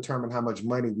that's going to determine how much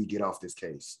money we get off this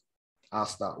case. I'll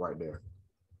stop right there.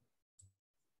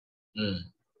 Sit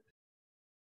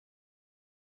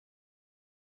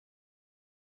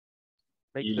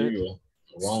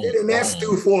in that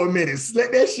stew for a minute.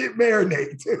 Let that shit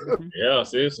marinate. Yeah,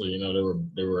 seriously. You know,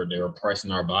 they were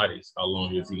pricing our bodies. How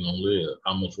long is he gonna live?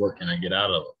 How much work can I get out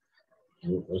of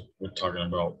it? We're talking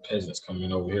about peasants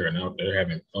coming over here and out there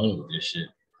having fun with this shit.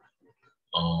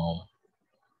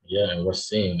 Yeah, and we're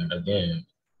seeing again,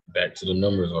 back to the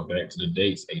numbers or back to the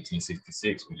dates,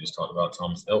 1866. We just talked about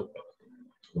Thomas Elkins.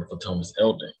 What if Thomas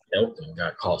Elkins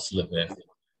got caught slipping?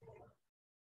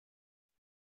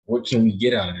 What can we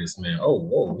get out of this, man? Oh,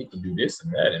 whoa, we can do this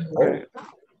and that, and whoa.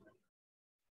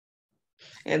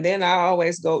 And then I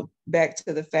always go back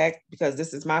to the fact, because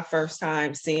this is my first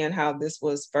time seeing how this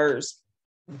was first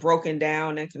broken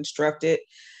down and constructed,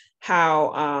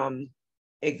 how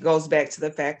it goes back to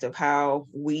the fact of how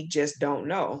we just don't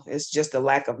know. It's just a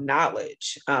lack of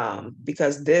knowledge,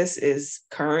 because this is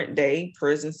current day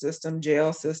prison system,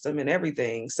 jail system, and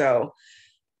everything. So,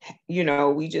 you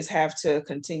know, we just have to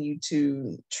continue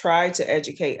to try to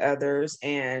educate others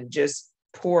and just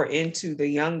pour into the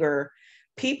younger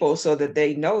people so that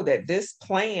they know that this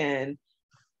plan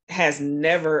has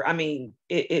never, I mean,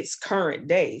 it's current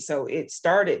day. So it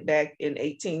started back in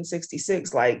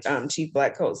 1866, like Chief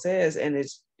Blackcoat says, and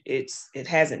it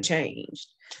hasn't changed.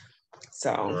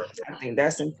 So I think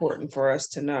that's important for us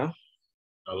to know.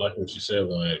 I like what you said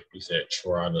when you said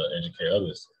try to educate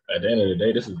others. At the end of the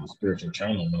day, this is a spiritual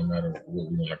channel, no matter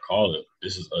what we want to call it.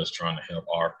 This is us trying to help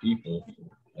our people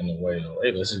in the way of,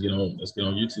 hey, let's get on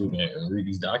YouTube and read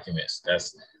these documents.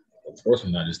 That's, of course,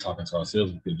 we're not just talking to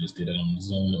ourselves. We could just did it on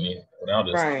Zoom without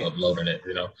us uploading it,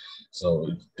 you know. So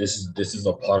this is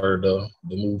a part of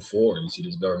the move forward. You see,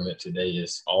 this government today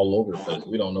is all over the place.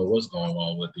 We don't know what's going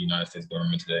on with the United States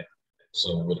government today.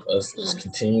 So with us just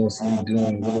continuously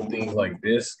doing little things like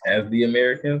this as the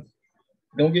Americans,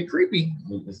 it's gonna get creepy.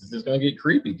 This is just gonna get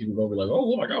creepy. People are gonna be like,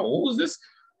 oh my God, what was this?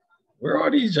 Where are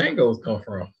these Django's come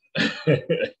from?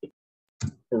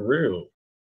 For real.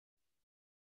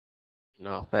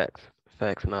 No,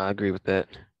 facts. No, I agree with that.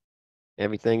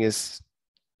 Everything is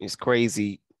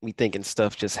crazy. We thinking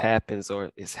stuff just happens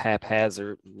or it's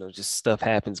haphazard, you know, just stuff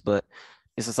happens, but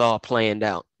this is all planned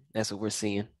out. That's what we're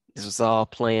seeing. This was all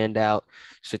planned out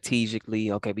strategically.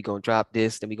 Okay, we're gonna drop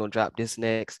this, then we're gonna drop this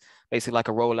next. Basically like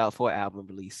a rollout for an album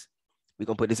release. We're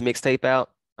gonna put this mixtape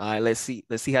out. All right, let's see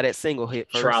how that single hit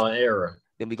first. Trial and error.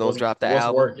 Then we're gonna drop the what's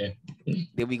album. Working?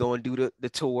 Then we're gonna do the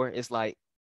tour. It's like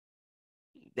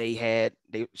they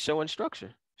showing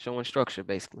structure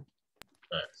basically.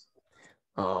 Nice.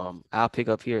 I'll pick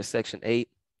up here at section 8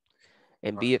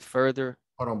 and be it further.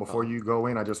 Hold on, before you go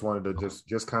in, I just wanted to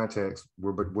just context.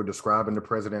 We're describing the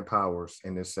president powers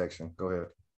in this section. Go ahead.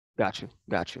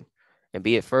 Got you. And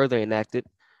be it further enacted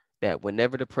that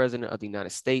whenever the president of the United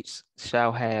States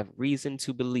shall have reason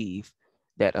to believe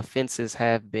that offenses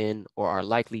have been or are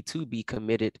likely to be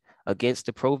committed against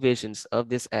the provisions of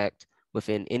this act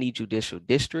within any judicial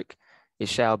district, it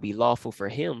shall be lawful for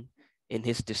him in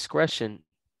his discretion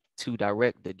to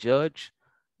direct the judge,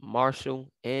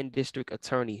 marshal, and district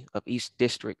attorney of each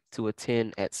district to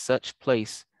attend at such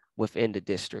place within the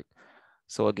district.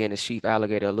 So again, as Chief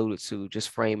Alligator alluded to, just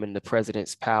framing the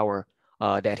president's power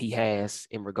that he has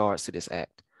in regards to this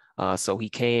act. So he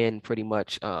can pretty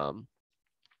much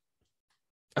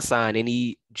assign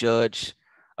any judge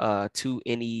to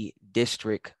any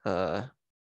district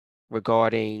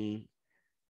regarding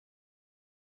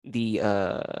the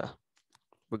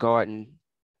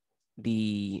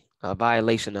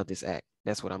violation of this act.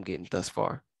 That's what I'm getting thus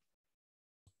far.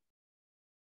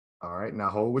 All right, now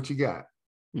hold what you got.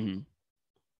 Mm-hmm.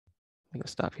 I'm gonna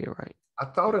stop here, right? I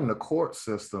thought in the court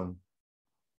system,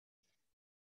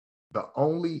 the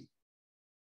only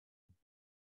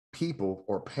people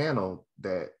or panel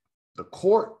that the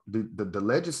court,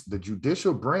 the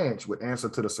judicial branch would answer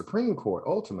to the Supreme Court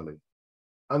ultimately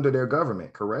under their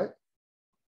government, correct?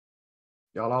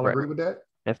 Y'all all agree with that?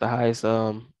 That's the highest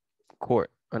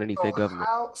court underneath their government.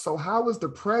 How is the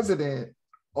president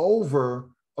over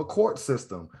a court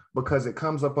system? Because it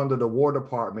comes up under the War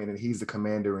Department and he's the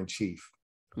commander in chief.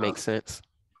 Makes sense.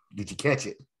 Did you catch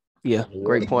it? Yeah,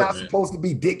 great point. He's not supposed to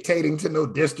be dictating to no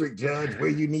district judge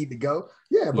where you need to go.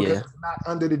 Yeah, because it's not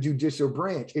under the judicial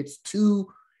branch. It's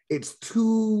two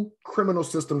criminal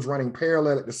systems running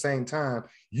parallel at the same time.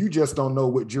 You just don't know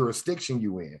what jurisdiction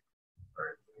you in.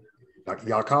 Like,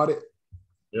 y'all caught it?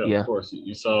 Yeah, of course.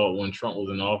 You saw when Trump was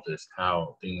in office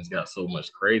how things got so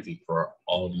much crazy for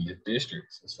all these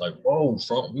districts. It's like, whoa,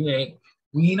 Trump, we ain't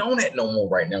We ain't on that no more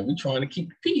right now. We trying to keep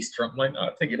the peace. Trump like,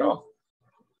 nah, take it off.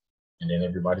 And then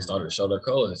everybody started to show their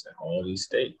colors in all these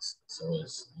states. So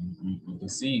it's you can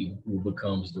see who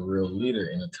becomes the real leader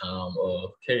in a time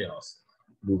of chaos,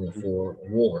 moving for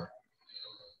war.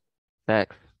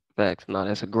 Facts. No,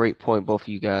 that's a great point both of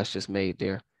you guys just made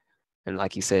there. And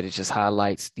like you said, it just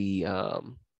highlights the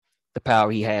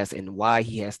power he has and why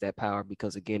he has that power,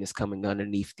 because again, it's coming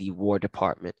underneath the War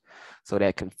Department. So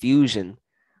that confusion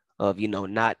of,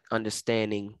 not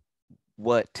understanding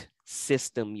what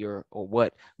system or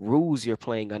what rules you're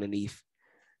playing underneath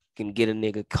can get a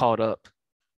nigga caught up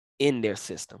in their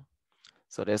system.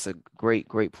 So that's a great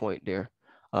point there.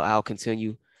 I'll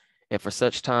continue. And for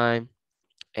such time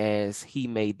as he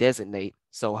may designate,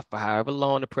 so for however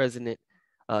long the president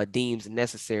deems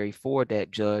necessary for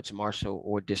that judge, marshal,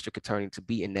 or district attorney to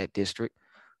be in that district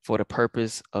for the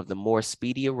purpose of the more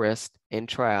speedy arrest and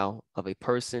trial of a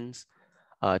person's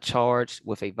charged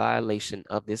with a violation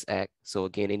of this act. So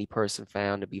again, any person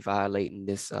found to be violating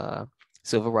this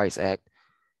Civil Rights Act,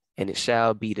 and it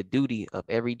shall be the duty of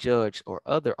every judge or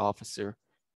other officer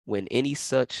when any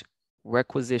such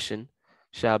requisition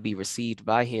shall be received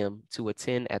by him to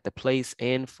attend at the place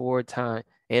and for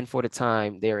the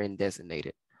time therein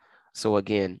designated. So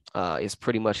again, it's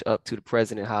pretty much up to the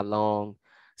president how long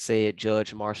said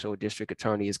judge, marshal, district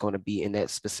attorney is going to be in that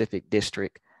specific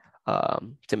district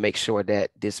to make sure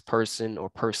that this person or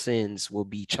persons will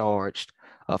be charged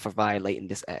for violating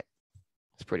this act.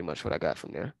 That's pretty much what I got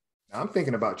from there. I'm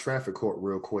thinking about traffic court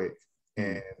real quick.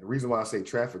 And the reason why I say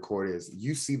traffic court is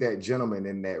you see that gentleman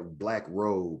in that black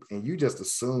robe and you just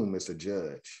assume it's a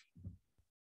judge.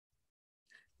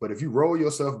 But if you roll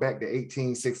yourself back to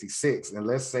 1866, and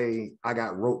let's say I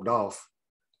got roped off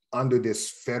under this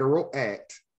federal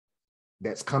act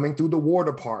that's coming through the War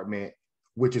Department,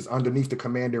 which is underneath the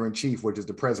commander-in-chief, which is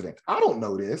the president. I don't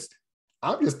know this.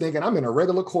 I'm just thinking I'm in a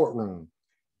regular courtroom.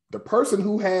 The person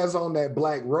who has on that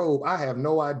black robe, I have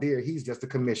no idea. He's just a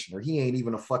commissioner. He ain't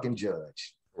even a fucking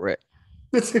judge. Correct.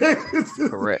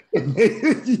 Correct.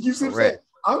 You see what I'm saying?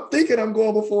 I'm thinking I'm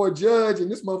going before a judge,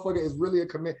 and this motherfucker is really a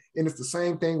commit. And it's the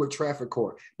same thing with traffic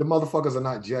court. The motherfuckers are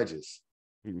not judges.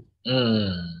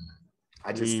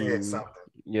 I just said something.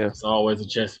 Yeah. It's always a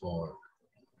chessboard.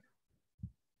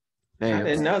 I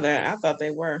didn't know that. I thought they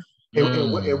were.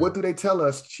 And what do they tell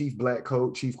us, Chief Black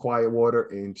Coat, Chief Quiet Water,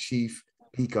 and Chief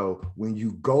Pico? When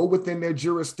you go within their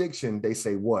jurisdiction, they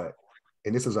say what?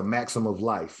 And this is a maxim of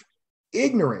life.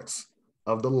 Ignorance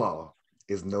of the law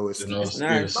is no excuse.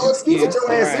 No excuse. Get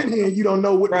your ass in here and you don't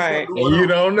know what the fuck going on. You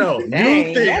don't know. Dang,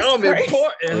 you think I'm crazy.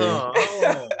 important, huh?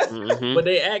 But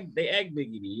they act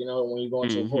biggity, when you go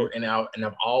into court. And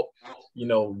I'm all,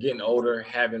 getting older,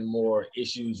 having more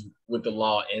issues with the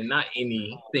law, and not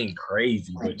anything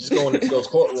crazy, but just going into those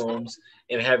courtrooms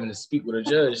and having to speak with a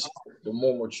judge. The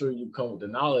more mature you come with the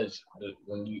knowledge,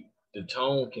 the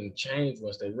tone can change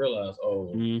once they realize,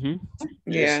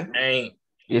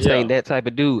 ain't that type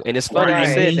of dude. And it's funny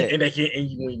you said that. And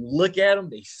when you look at them,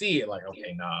 they see it like,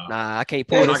 okay, nah, I can't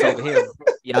pull this over him.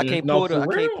 Yeah, I can't pull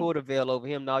the veil over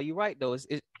him. No, you're right though.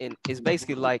 It's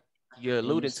basically like you're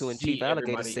alluding to, and Chief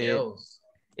Alligator said,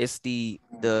 it's the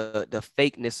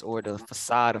fakeness or the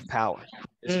facade of power.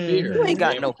 You ain't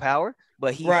got no power,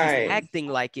 but he's acting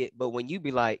like it. But when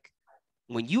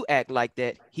you act like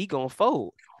that, he gonna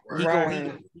fold. He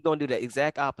gonna do the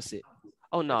exact opposite.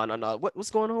 Oh no.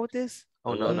 What's going on with this?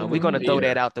 Oh no. We're gonna throw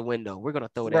that out the window. We're gonna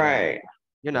throw that out.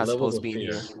 You're not supposed to be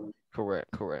here.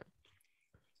 Correct.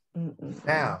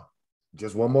 Now,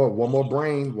 just one more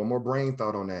brain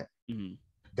thought on that.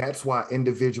 That's why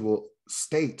individual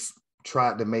states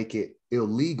tried to make it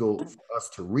illegal for us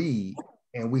to read,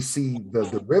 and we see the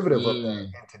derivative of that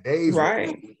in today's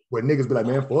world, where niggas be like,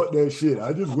 man, fuck that shit.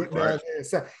 I just went down there and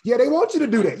said, yeah, they want you to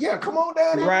do that. Yeah, come on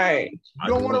down there. You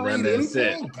don't want to read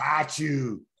anything? Got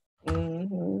you.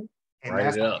 And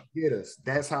that's how they get us.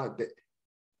 That's how,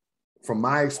 from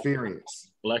my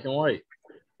experience, black and white.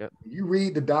 You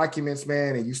read the documents,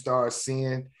 man, and you start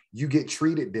seeing, you get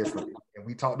treated differently. And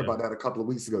we talked about that a couple of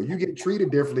weeks ago. You get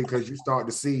treated differently because you start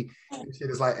to see this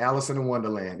shit is like Alice in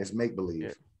Wonderland. It's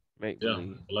make-believe.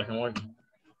 Make-believe. Black and white.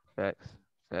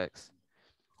 Facts.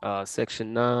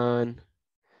 Section 9.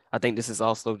 I think this is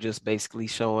also just basically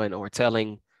showing or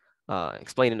telling,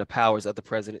 explaining the powers of the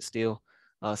president still.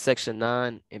 Section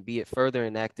 9, and be it further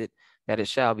enacted that it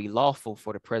shall be lawful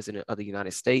for the president of the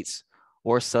United States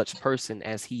or such person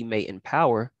as he may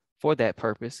empower for that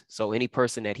purpose. So any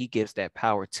person that he gives that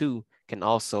power to can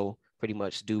also pretty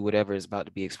much do whatever is about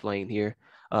to be explained here,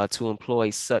 to employ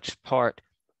such part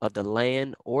of the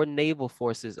land or naval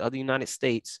forces of the United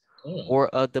States or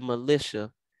of the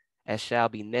militia as shall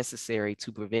be necessary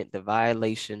to prevent the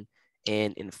violation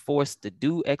and enforce the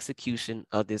due execution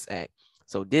of this act.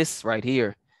 So this right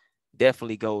here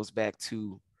definitely goes back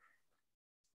to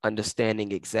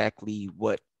understanding exactly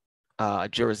what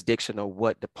jurisdiction or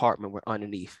what department we're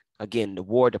underneath. Again, the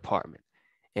War Department.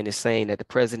 And it's saying that the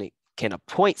president can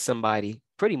appoint somebody,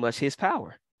 pretty much his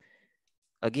power.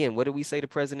 Again, what do we say the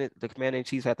president, the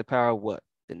commander-in-chief have the power of what?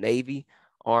 The Navy,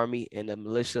 Army, and the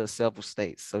militia of several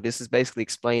states. So this is basically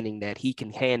explaining that he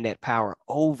can hand that power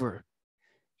over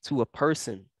to a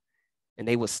person and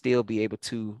they will still be able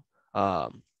to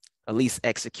at least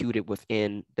execute it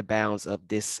within the bounds of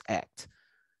this act,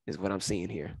 is what I'm seeing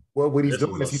here. Well, what he's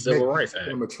doing is he's making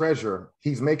him a treasurer.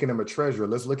 He's making him a treasurer.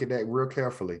 Let's look at that real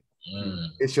carefully.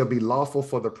 It shall be lawful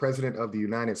for the president of the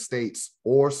United States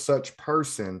or such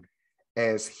person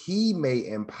as he may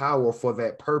empower for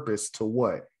that purpose to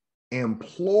what?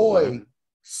 Employ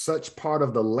such part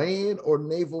of the land or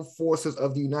naval forces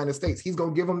of the United States. He's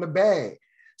going to give him the bag.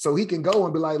 So he can go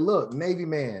and be like, look, Navy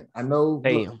man, I know.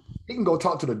 Look, he can go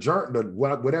talk to the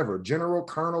whatever, general,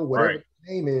 colonel, whatever his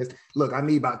name is. Look, I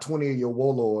need about 20 of your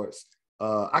warlords.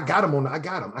 I got him.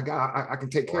 I can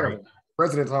take care of him.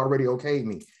 President's already okayed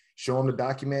me. Show him the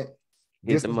document.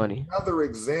 Get the money. Another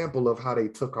example of how they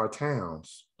took our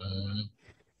towns.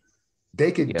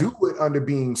 They could do it under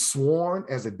being sworn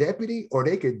as a deputy, or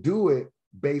they could do it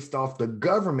based off the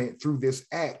government through this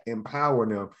act, empowering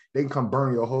them. They can come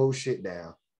burn your whole shit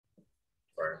down.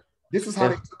 This is how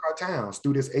they took our towns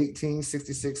through this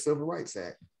 1866 Civil Rights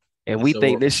Act. And we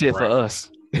think this shit for us.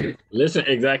 Listen,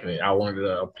 exactly. I wanted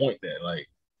to point that, like,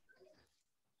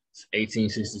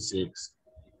 1866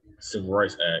 Civil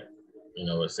Rights Act, you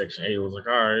know, Section 8 was like,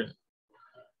 all right,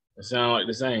 it sounds like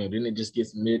the same. Then it just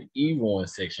gets medieval in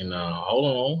Section 9. Hold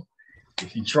on.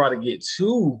 If you try to get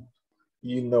too,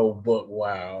 you know, buck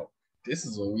wild, this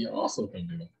is what we also can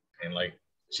do. And like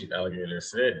Chief Alligator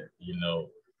said, you know,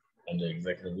 on the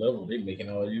executive level, they're making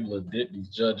all you these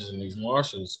judges and these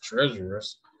marshals,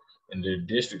 treasurers in their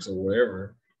districts or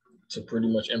wherever to pretty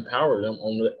much empower them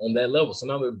on that level. So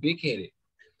now they're big-headed.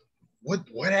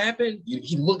 What happened?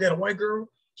 He looked at a white girl,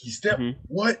 he stepped,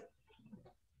 what?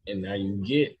 And now you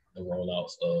get the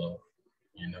rollouts of,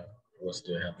 you know, what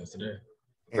still happens today.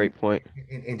 Great point.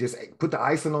 And just put the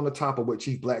icing on the top of what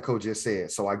Chief Blackcoat just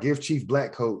said. So I give Chief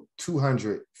Blackcoat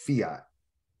 200 fiat.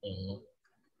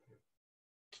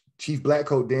 Chief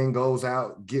Blackcoat then goes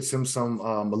out, gets him some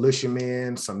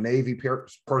militiamen, some Navy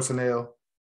personnel.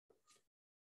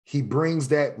 He brings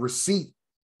that receipt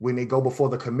when they go before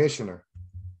the commissioner.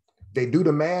 They do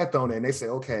the math on it and they say,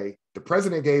 okay, the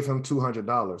president gave him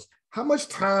 $200. How much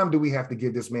time do we have to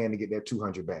give this man to get that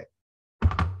 200 back?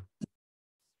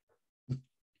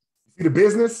 See the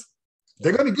business?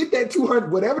 They're going to get that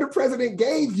 200, whatever the president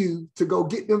gave you to go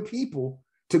get them people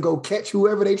to go catch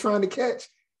whoever they're trying to catch.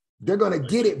 They're going to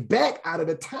get it back out of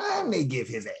the time they give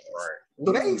his ass.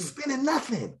 So they ain't spending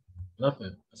nothing.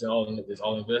 Nothing. It's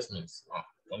all investments.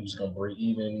 I'm just going to break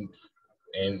even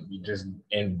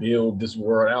and build this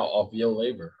world out off your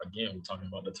labor. Again, we're talking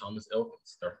about the Thomas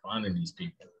Elkins. They're finding these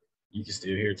people. You can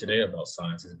still hear today about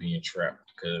scientists being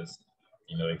trapped because,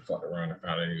 you know, they fucked around and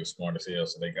found out they were smart as hell,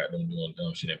 so they got them doing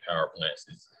dumb shit in power plants.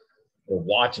 We're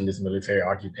watching this military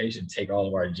occupation take all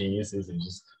of our geniuses and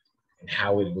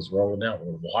how it was rolled out.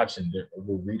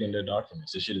 We're reading their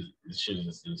documents. This shit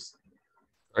is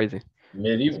crazy.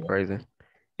 Medieval. It's crazy.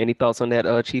 Any thoughts on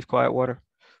that, Chief Quietwater?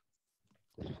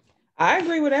 I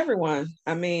agree with everyone.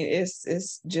 I mean,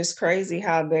 it's just crazy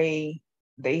how they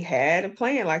had a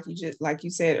plan, like you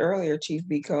said earlier, Chief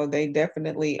Biko. They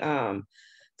definitely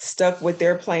stuck with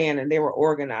their plan and they were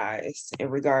organized in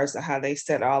regards to how they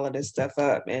set all of this stuff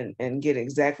up and get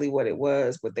exactly what it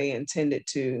was, what they intended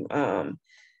to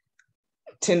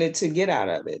get out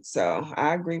of it. So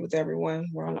I agree with everyone.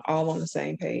 We're all on the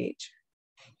same page.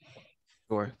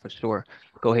 Sure, for sure.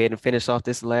 Go ahead and finish off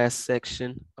this last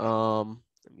section.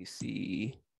 Let me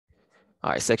see.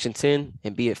 All right, section 10,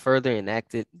 and be it further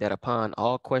enacted that upon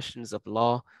all questions of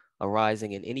law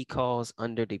arising in any cause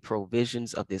under the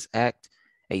provisions of this act,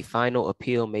 a final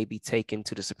appeal may be taken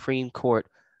to the Supreme Court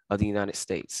of the United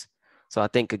States. So I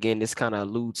think, again, this kind of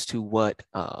alludes to what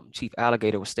Chief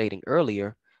Alligator was stating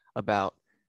earlier about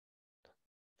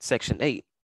section 8.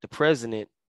 The president,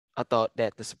 I thought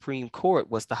that the Supreme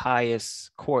Court was the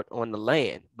highest court on the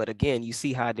land. But again, you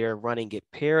see how they're running it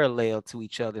parallel to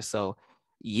each other. So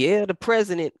yeah, the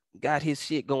president got his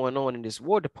shit going on in this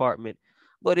War Department.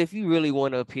 But if you really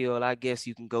want to appeal, I guess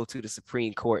you can go to the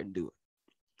Supreme Court and do it.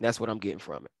 That's what I'm getting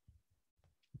from it.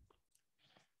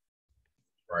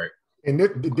 Right. And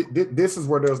this is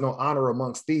where there's no honor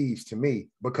amongst thieves to me,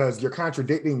 because you're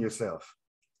contradicting yourself.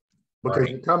 because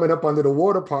you're coming up under the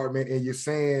War Department and you're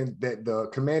saying that the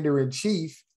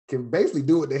commander-in-chief can basically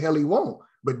do what the hell he wants.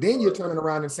 But then you're turning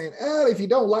around and saying, if you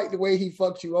don't like the way he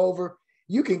fucked you over,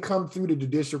 you can come through the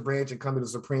judicial branch and come to the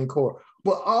Supreme Court.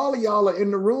 But all of y'all are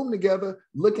in the room together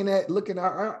looking at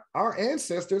our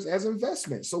ancestors as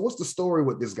investments. So what's the story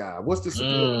with this guy? What's the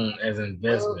story? As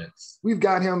investments? We've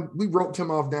got him, we roped him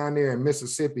off down there in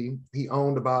Mississippi. He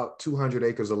owned about 200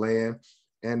 acres of land.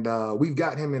 And we've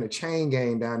got him in a chain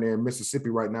gang down there in Mississippi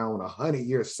right now on a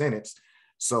 100-year sentence.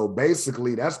 So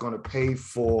basically that's going to pay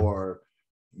for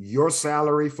your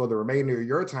salary for the remainder of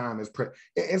your time.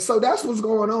 And so that's what's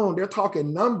going on. They're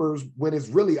talking numbers when it's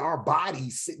really our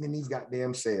bodies sitting in these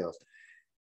goddamn cells.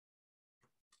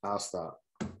 I'll stop.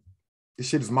 This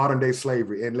shit is modern day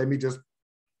slavery. And let me just,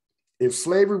 if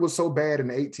slavery was so bad in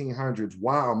the 1800s,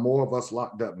 why are more of us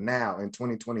locked up now in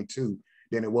 2022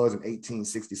 than it was in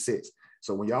 1866?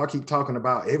 So when y'all keep talking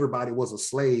about everybody was a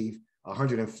slave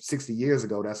 160 years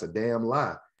ago, that's a damn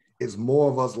lie. It's more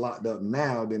of us locked up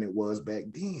now than it was back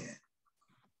then.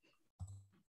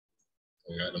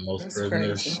 We got the most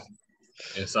prisoners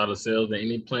inside of cells than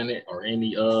any planet or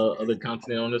any other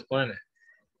continent on this planet.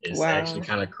 It's actually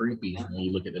kind of creepy when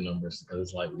you look at the numbers, because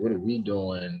it's like, what are we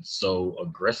doing so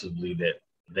aggressively that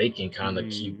they can kind of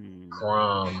keep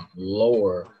crime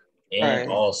lower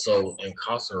and also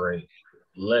incarcerate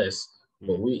less,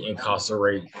 but we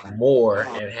incarcerate more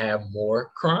and have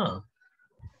more crime?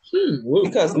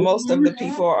 Because most of the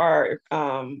people are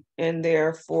in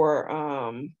there for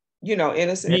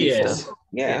innocent people.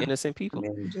 Yeah, innocent people. I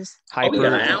mean, just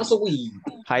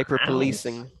hyper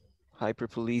policing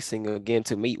again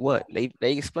to meet what they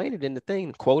explained it in the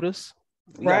thing, quotas.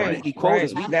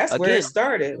 Quotas. That's where it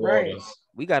started. Quotas. Right.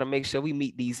 We got to make sure we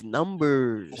meet these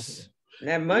numbers.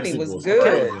 That money was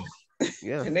good.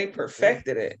 Yeah, and they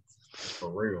perfected it for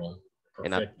real.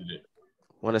 Perfected it.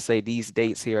 Want to say these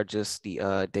dates here are just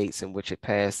the dates in which it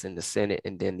passed in the Senate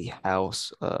and then the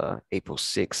House, April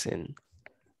 6th and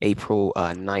April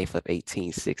 9th of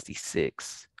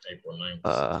 1866. April 9th,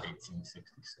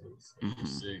 1866.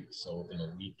 So in a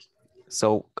week.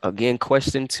 So again,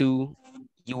 question to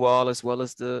you all as well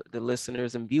as the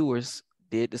listeners and viewers: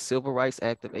 did the Civil Rights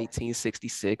Act of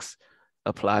 1866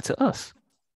 apply to us?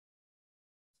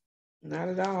 Not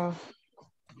at all.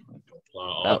 Apply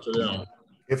all to them.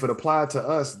 If it applied to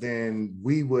us, then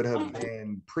we would have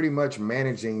been pretty much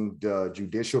managing the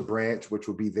judicial branch, which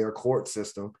would be their court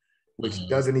system, which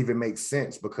doesn't even make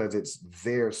sense because it's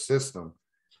their system.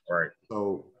 Right.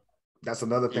 So that's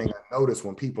another thing I notice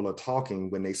when people are talking,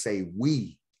 when they say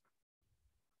we,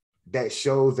 that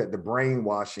shows that the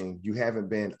brainwashing, you haven't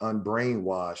been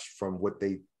unbrainwashed from what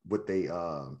they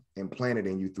implanted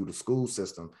in you through the school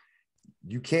system.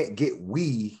 You can't get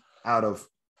we out of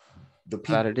the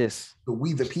people, out of this.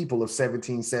 We the people of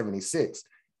 1776.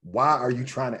 Why are you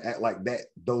trying to act like that?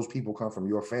 Those people come from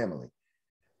your family,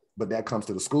 but that comes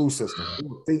to the school system.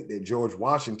 People think that George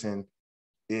Washington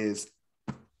is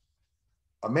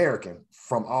American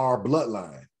from our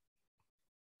bloodline.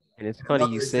 And it's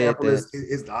funny you said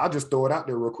that. I'll just throw it out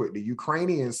there real quick. The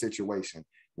Ukrainian situation.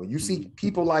 When you see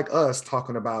people like us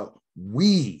talking about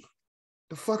we,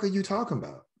 the fuck are you talking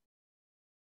about?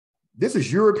 This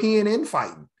is European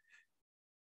infighting.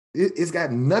 It's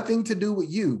got nothing to do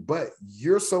with you, but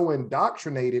you're so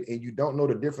indoctrinated and you don't know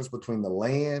the difference between the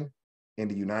land and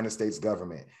the United States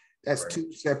government. That's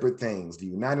two separate things. The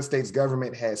United States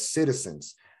government has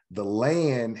citizens. The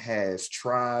land has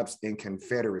tribes and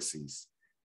confederacies.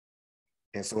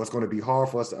 And so it's going to be hard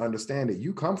for us to understand that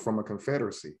you come from a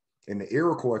confederacy. And the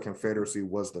Iroquois Confederacy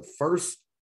was the first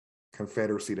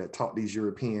confederacy that taught these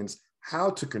Europeans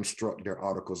how to construct their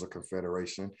Articles of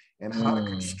Confederation and how to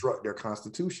construct their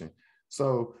Constitution.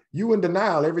 So you in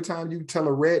denial every time you tell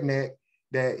a redneck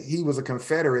that he was a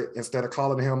Confederate instead of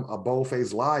calling him a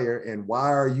bold-faced liar, and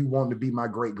why are you wanting to be my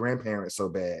great-grandparent so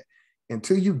bad?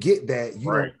 Until you get that, you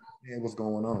don't understand what's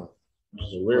going on.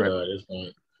 It's a weirdo at this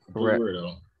point.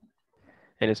 Weirdo.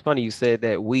 And it's funny you said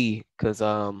that we, because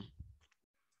I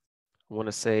want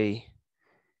to say,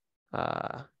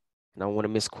 and I want to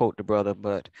misquote the brother,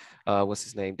 but what's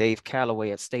his name? Dave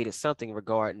Calloway had stated something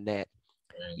regarding that,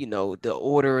 the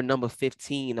order number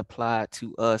 15 applied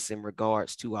to us in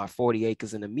regards to our 40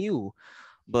 acres and a mule.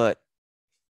 But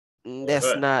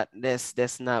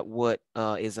that's not what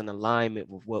is in alignment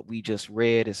with what we just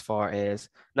read as far as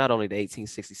not only the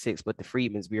 1866, but the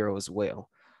Freedmen's Bureau as well.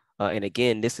 And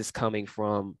again, this is coming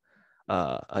from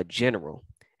a general.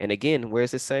 And again, where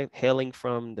is it saying? Hailing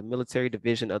from the military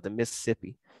division of the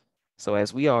Mississippi. So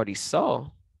as we already saw,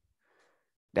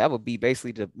 that would be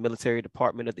basically the military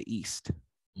department of the East.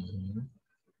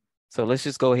 So let's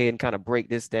just go ahead and kind of break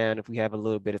this down if we have a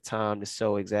little bit of time to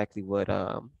show exactly what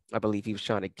I believe he was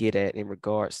trying to get at in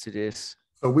regards to this.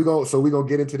 So we gonna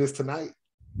get into this tonight.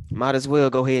 Might as well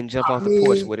go ahead and jump off the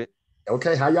porch with it.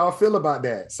 Okay, how y'all feel about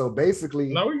that? So basically,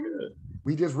 no, we're good.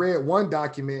 We just read one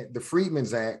document, the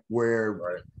Freedman's Act,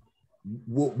 where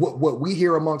what we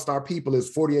hear amongst our people is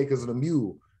 40 acres and a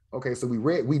mule. Okay, so we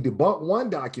debunked one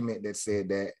document that said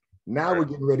that. Now we're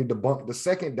getting ready to debunk the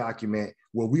second document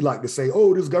where we like to say,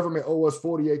 oh, this government owes us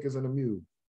 40 acres and a mule.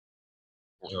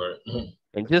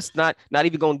 And just not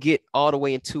even going to get all the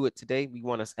way into it today. We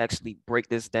want to actually break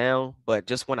this down, but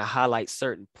just want to highlight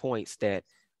certain points that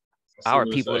our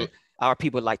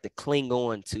people like to cling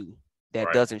on to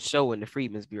that doesn't show in the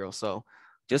Freedmen's Bureau. So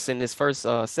just in this first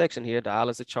section here, the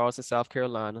islands of Charleston, South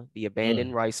Carolina, the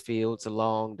abandoned rice fields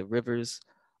along the rivers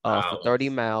for 30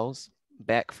 miles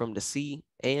back from the sea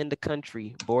and the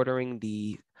country bordering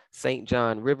the St.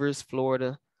 Johns River,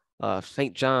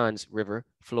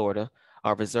 Florida,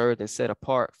 are reserved and set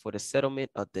apart for the settlement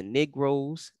of the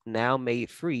Negroes, now made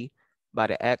free by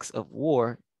the acts of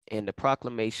war and the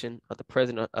proclamation of the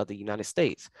President of the United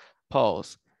States.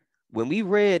 Pause. When we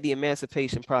read the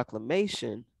Emancipation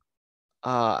Proclamation,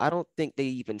 I don't think they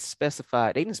even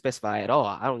specified, they didn't specify at all.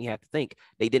 I don't even have to think.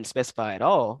 They didn't specify at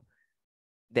all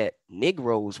that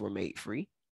Negroes were made free.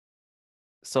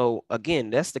 So again,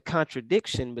 that's the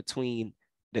contradiction between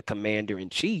the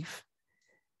commander-in-chief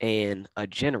and a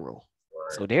general.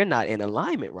 So they're not in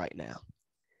alignment right now.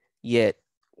 Yet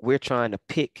we're trying to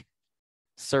pick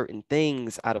certain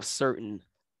things out of certain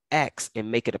acts and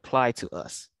make it apply to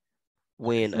us.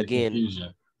 When again,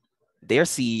 their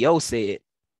CEO said,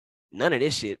 none of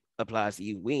this shit applies to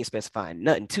you. We ain't specifying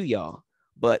nothing to y'all.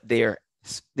 But their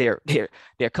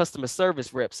customer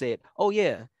service rep said, oh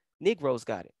yeah, Negroes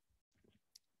got it.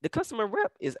 The customer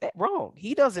rep is wrong.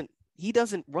 He doesn't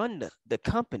run the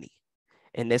company.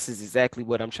 And this is exactly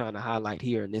what I'm trying to highlight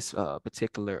here in this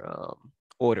particular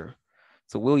order.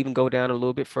 So we'll even go down a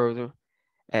little bit further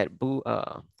at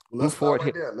let's start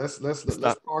right there. Let's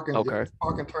park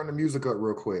and turn the music up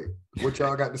real quick. What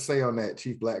y'all got to say on that,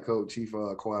 Chief Blackcoat, Chief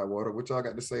Quietwater? What y'all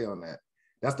got to say on that?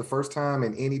 That's the first time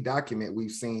in any document we've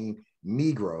seen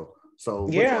Negro. So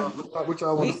what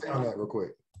y'all want to say on that real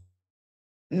quick?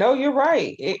 No, you're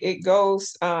right. It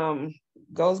goes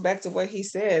back to what he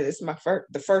said. It's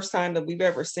the first time that we've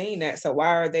ever seen that. So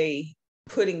why are they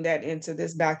putting that into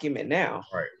this document now?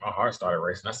 Right. My heart started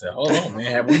racing. I said, hold on, man.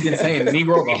 Have we been saying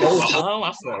Negro the whole time?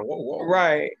 I said, whoa.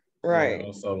 Right.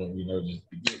 So, just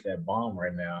to get that bomb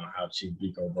right now, how Chief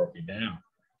Biko broke it down.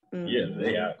 Yeah,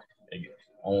 they are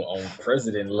on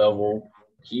president level.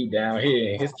 He down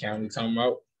here in his county talking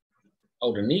about,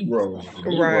 the Negroes.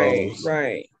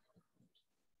 Right.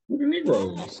 Who the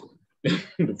Negroes?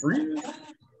 The Freedmen?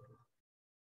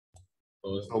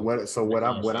 So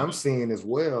what I'm seeing as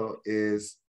well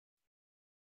is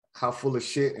how full of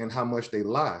shit and how much they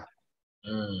lie.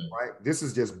 Right? This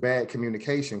is just bad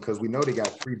communication because we know they got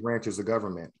 3 branches of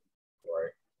government.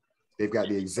 Right. They've got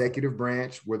the executive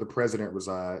branch where the president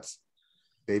resides.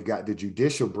 They've got the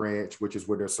judicial branch, which is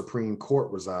where their Supreme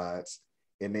Court resides.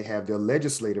 And they have their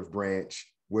legislative branch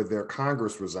where their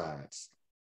Congress resides.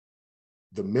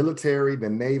 The military, the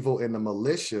naval, and the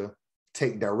militia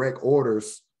take direct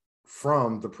orders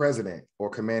from the president or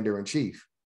commander-in-chief.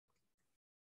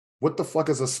 What the fuck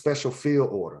is a special field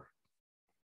order?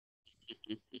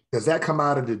 Does that come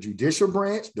out of the judicial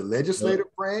branch, the legislative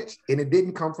branch? And it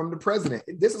didn't come from the president.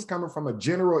 This is coming from a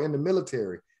general in the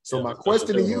military. So my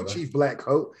question to you, Chief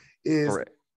Blackcoat, is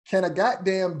can a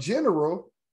goddamn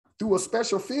general, through a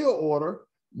special field order,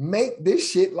 make this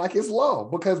shit like it's law?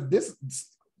 Because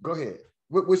go ahead.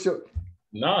 What's your...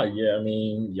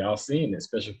 y'all seen it.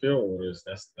 Special field orders,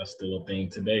 that's still a thing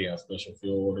today. A special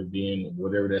field order being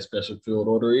whatever that special field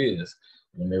order is.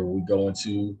 Whenever we go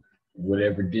into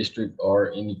whatever district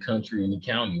or any country, any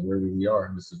county, wherever we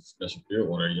are, this is a special field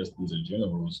order. Yes, these are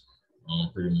generals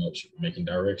pretty much making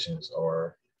directions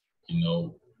or,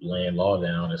 laying law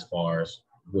down as far as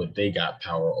what they got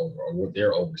power over or what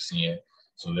they're overseeing.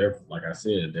 So they're, like I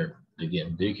said, they're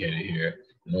getting big-headed here,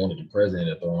 knowing that the president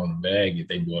is throwing the bag if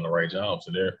they're doing the right job.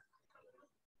 So they're,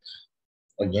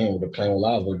 again, with the plain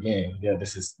lies, but again,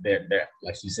 this is that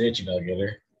like you said,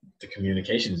 the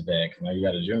communication is bad. Now you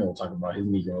got a general talking about his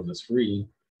Negroes is free.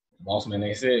 Boss man,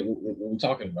 they said, what we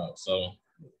talking about? So,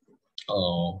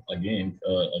 again,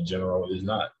 a general is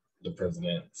not the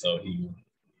president, so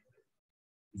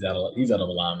he's out of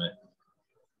alignment.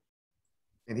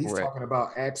 And he's talking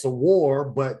about acts of war,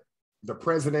 but the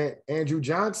president, Andrew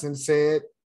Johnson, said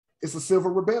it's a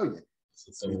civil rebellion. It's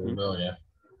a civil rebellion.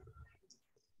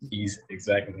 He's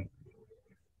exactly.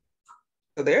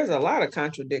 So there's a lot of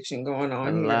contradiction going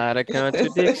on here. A lot of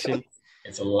contradiction.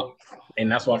 It's a lot.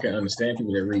 And that's why I can understand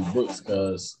people that read books,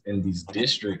 because in these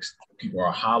districts, people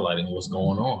are highlighting what's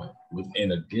going on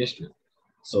within a district.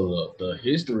 So the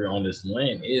history on this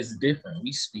land is different.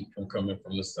 We speak from coming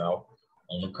from the South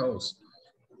on the coast.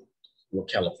 What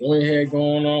California had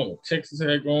going on, what Texas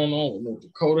had going on, what North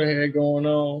Dakota had going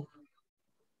on.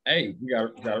 Hey, we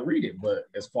gotta read it. But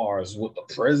as far as what the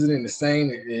president is saying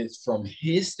is from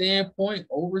his standpoint,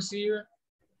 overseer,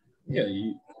 yeah,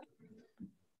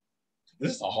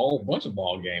 this is a whole bunch of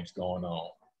ball games going on.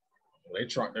 They're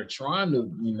trying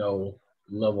to,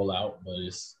 level out, but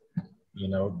it's,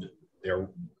 the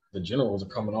generals are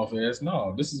coming off as,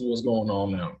 no, this is what's going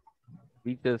on now.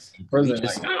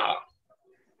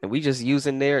 And we just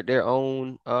using their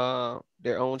own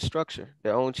structure,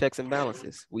 their own checks and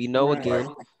balances. We know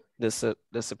again, the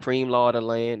supreme law of the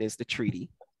land is the treaty.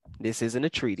 This isn't a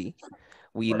treaty.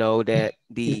 We know that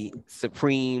the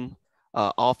supreme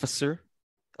officer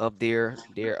of their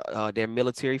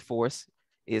military force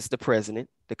is the president,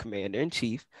 the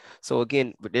commander-in-chief. So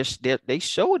again, they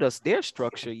showed us their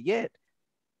structure, yet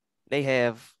they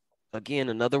have, again,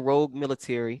 another rogue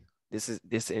military. This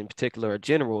in particular, a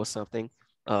general or something,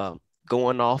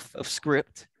 going off of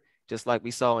script, just like we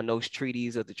saw in those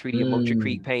treaties of the Treaty of Moultrie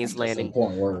Creek, Payne's Landing,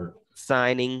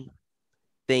 signing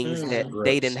things that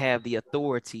they didn't have the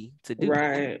authority to do.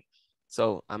 Right.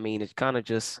 So, I mean, it kind of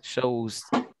just shows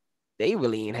they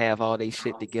really ain't have all their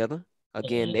shit together.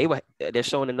 Again, they're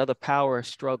showing another power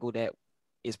struggle that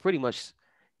is pretty much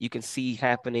you can see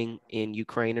happening in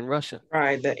Ukraine and Russia.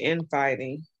 Right, the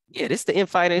infighting. Yeah, this the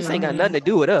infighting. This ain't got nothing to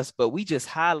do with us, but we just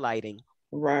highlighting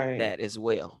that as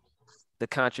well, the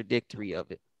contradictory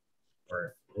of it.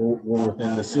 Right. We're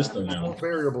within the system now.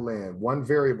 Variable land, one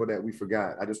variable that we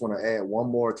forgot. I just want to add one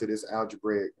more to this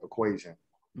algebraic equation.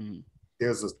 Mm-hmm.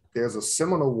 There's a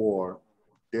Seminole War.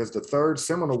 There's the third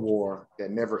Seminole War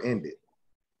that never ended.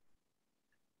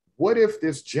 What if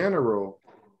this general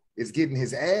is getting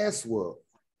his ass whooped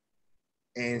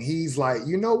and he's like,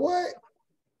 you know what?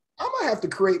 I'm gonna have to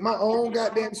create my own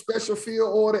goddamn special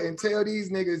field order and tell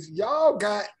these niggas, y'all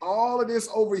got all of this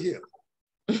over here.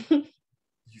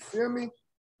 You feel me?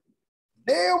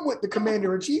 Damn what the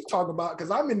commander-in-chief talk about, because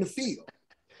I'm in the field.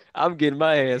 I'm getting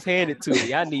my ass handed to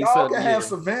me. I need y'all something. Y'all can have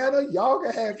Savannah. Y'all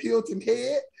can have Hilton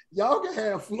Head. Y'all can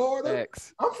have Florida.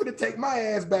 I'm finna take my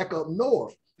ass back up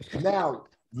north. Now,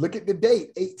 look at the date,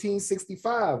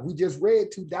 1865. We just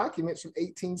read 2 documents from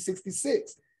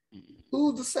 1866.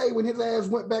 Who's to say when his ass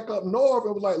went back up north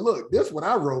and was like, look, this is what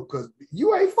I wrote, because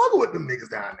you ain't fucking with them niggas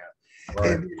down there.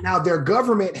 Right. And now their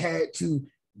government had to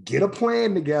get a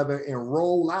plan together and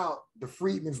roll out the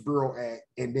Freedmen's Bureau Act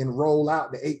and then roll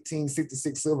out the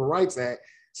 1866 Civil Rights Act.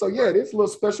 So yeah, this little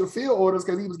special field orders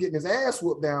because he was getting his ass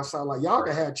whooped down south. Like y'all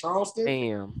can have Charleston.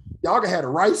 Damn. Y'all can have the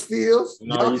rice fields.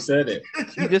 No, you said it.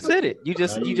 You just said it. You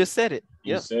just said it.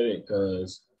 You said it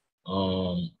because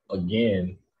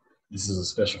again, this is a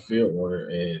special field order,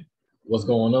 and what's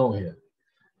going on here?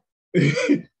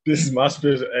 This is my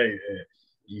special. Hey,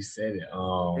 you said it.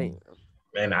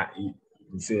 Man,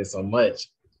 you said so much.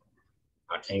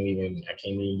 I can't even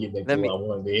get back to what I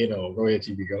wanted to hit on. Go ahead,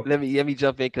 Chibi, go. Let me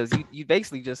jump in because you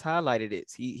basically just highlighted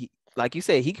it. He like you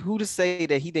said, who to say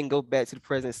that he didn't go back to the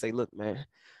president and say, look, man,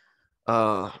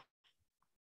 I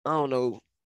don't know.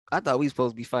 I thought we was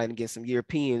supposed to be fighting against some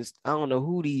Europeans. I don't know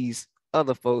who these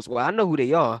other folks. Well, I know who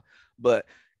they are, but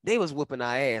they was whooping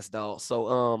our ass, dog.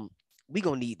 So we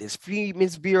gonna need this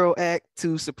Freedmen's Bureau Act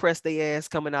to suppress their ass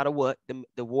coming out of what?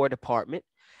 The War Department.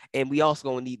 And we also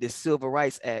gonna need this Civil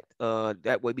Rights Act.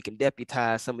 That way we can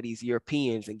deputize some of these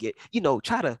Europeans and get,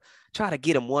 try to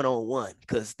get them one-on-one.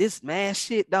 Because this mass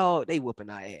shit, dog, they whooping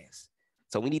our ass.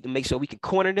 So we need to make sure we can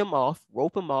corner them off,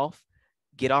 rope them off,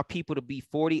 get our people to be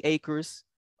 40 acres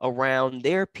around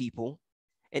their people,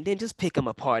 and then just pick them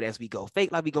apart as we go.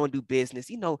 Fake like we gonna do business,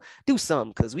 do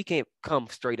something, because we can't come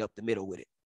straight up the middle with it.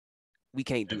 We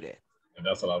can't do that. And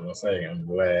that's what I was gonna say. I'm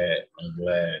glad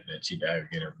that Chief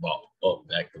Aggregator brought up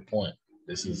back the point.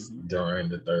 This is during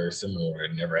the third Seminole War.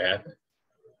 It never happened.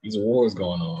 These are wars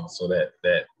going on. So that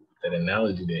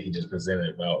analogy that he just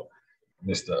presented about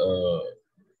Mr.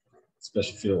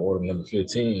 Special Field Order number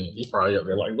 15, he's probably up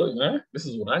there like, look, man, this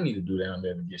is what I need to do down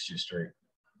there to get shit straight.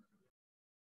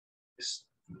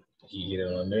 He hit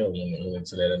it on the nail when he went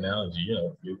into that analogy.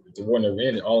 If the war never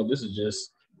ended, all of this is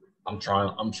just I'm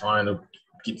trying to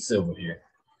get civil here.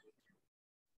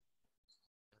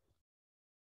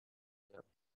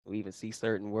 We even see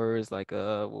certain words like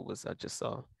what was I just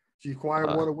saw? Chief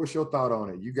Quietwater, what's your thought on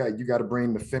it? You got to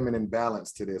bring the feminine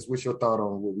balance to this. What's your thought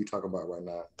on what we talk about right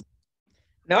now?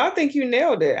 No, I think you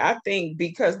nailed it. I think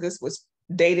because this was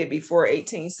dated before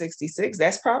 1866,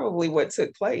 that's probably what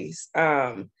took place.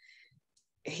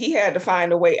 He had to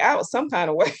find a way out some kind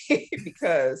of way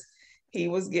because he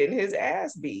was getting his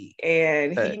ass beat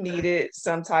and he needed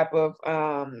some type of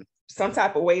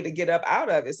way to get up out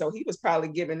of it. So he was probably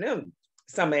giving them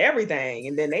some of everything,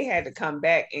 and then they had to come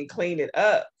back and clean it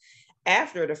up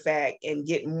after the fact and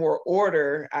get more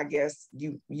order, I guess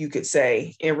you could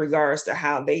say, in regards to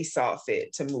how they saw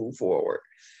fit to move forward.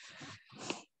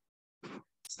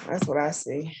 That's what I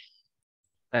see.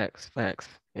 Facts.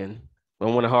 And I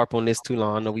don't want to harp on this too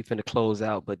long. I know we finna close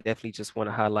out, but definitely just want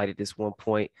to highlight at this one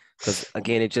point, because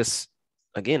again, it just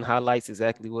highlights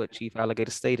exactly what Chief Alligator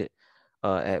stated.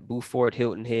 At Beaufort,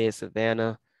 Hilton Head,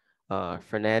 Savannah,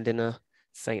 Fernandina,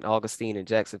 St. Augustine, and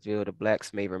Jacksonville, the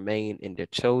Blacks may remain in their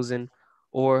chosen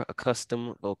or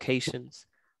accustomed locations,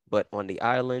 but on the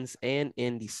islands and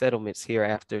in the settlements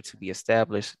hereafter to be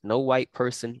established, no white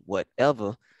person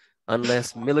whatever,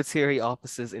 unless military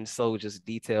officers and soldiers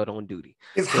detailed on duty.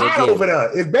 It's hot over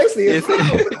there. It's basically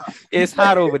hot over there. It's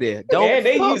hot over there. Don't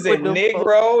they using Negro,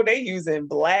 folks. They using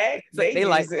black. They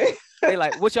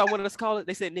like, what y'all want us to call it?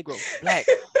 They said Negro,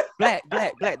 black,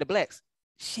 the blacks.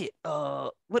 Shit, I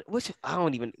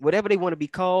don't even, whatever they want to be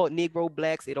called, Negro,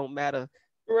 blacks, it don't matter.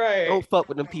 Right. Don't fuck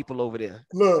with them people over there.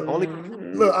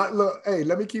 Look, hey,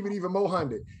 let me keep it even more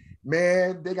 100.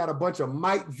 Man, they got a bunch of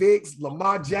Mike Vicks,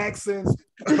 Lamar Jacksons,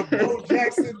 Bo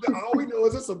Jackson. All we know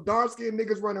is there's some dark-skinned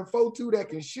niggas running 4-2 that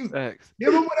can shoot. Thanks.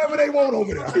 Give them whatever they want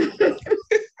over there.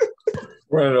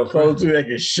 Running a 4-2 that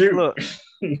can shoot. Look,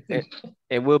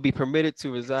 and will be permitted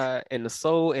to reside, and the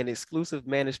sole and exclusive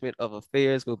management of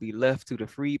affairs will be left to the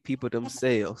free people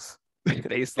themselves.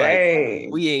 They say,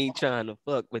 we ain't trying to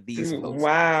fuck with these folks.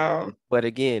 Wow. But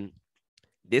again,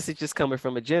 this is just coming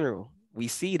from a general. We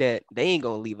see that they ain't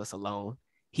gonna leave us alone.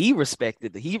 He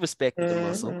respected the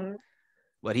muscle,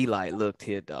 but he like, look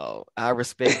here, dog. I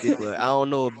respect it, but I don't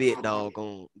know a bit, dog.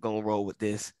 Gonna roll with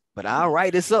this. But I'll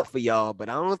write this up for y'all. But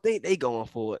I don't think they going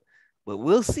for it. But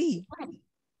we'll see.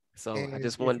 So and I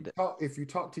just wanted to. If you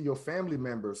talk to your family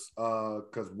members,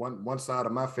 because one side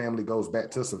of my family goes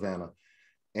back to Savannah,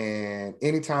 and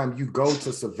anytime you go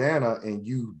to Savannah and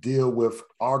you deal with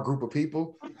our group of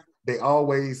people, they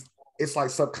always. It's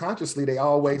like subconsciously, they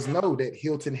always know that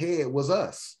Hilton Head was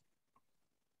us.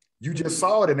 You just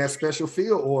saw it in that special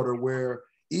field order where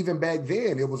even back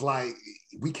then, it was like,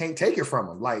 we can't take it from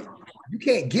them. Like, you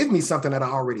can't give me something that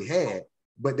I already had.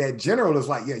 But that general is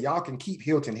like, yeah, y'all can keep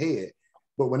Hilton Head.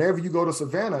 But whenever you go to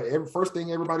Savannah, first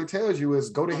thing everybody tells you is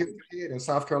go to Hilton Head in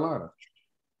South Carolina.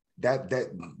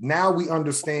 That now we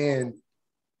understand.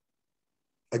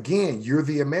 Again, you're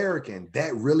the American.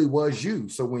 That really was you.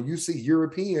 So when you see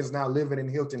Europeans now living in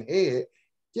Hilton Head,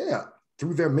 yeah,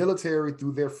 through their military,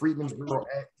 through their Freedmen's Bureau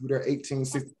Act, through their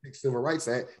 1866 Civil Rights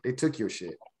Act, they took your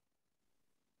shit.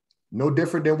 No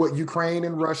different than what Ukraine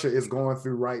and Russia is going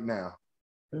through right now.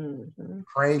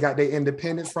 Ukraine got their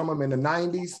independence from them in the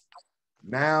 90s.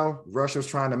 Now Russia's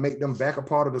trying to make them back a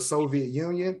part of the Soviet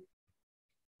Union.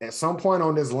 At some point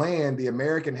on this land, the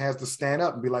American has to stand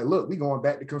up and be like, look, we going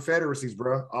back to confederacies,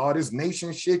 bro. All this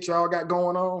nation shit y'all got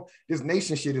going on, this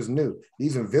nation shit is new.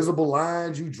 These invisible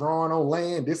lines you drawing on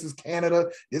land, this is Canada,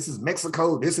 this is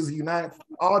Mexico, this is the United,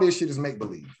 all this shit is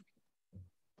make-believe.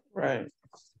 Right.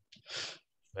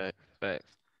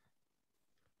 Facts.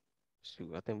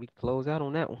 Shoot, I think we close out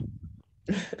on that one.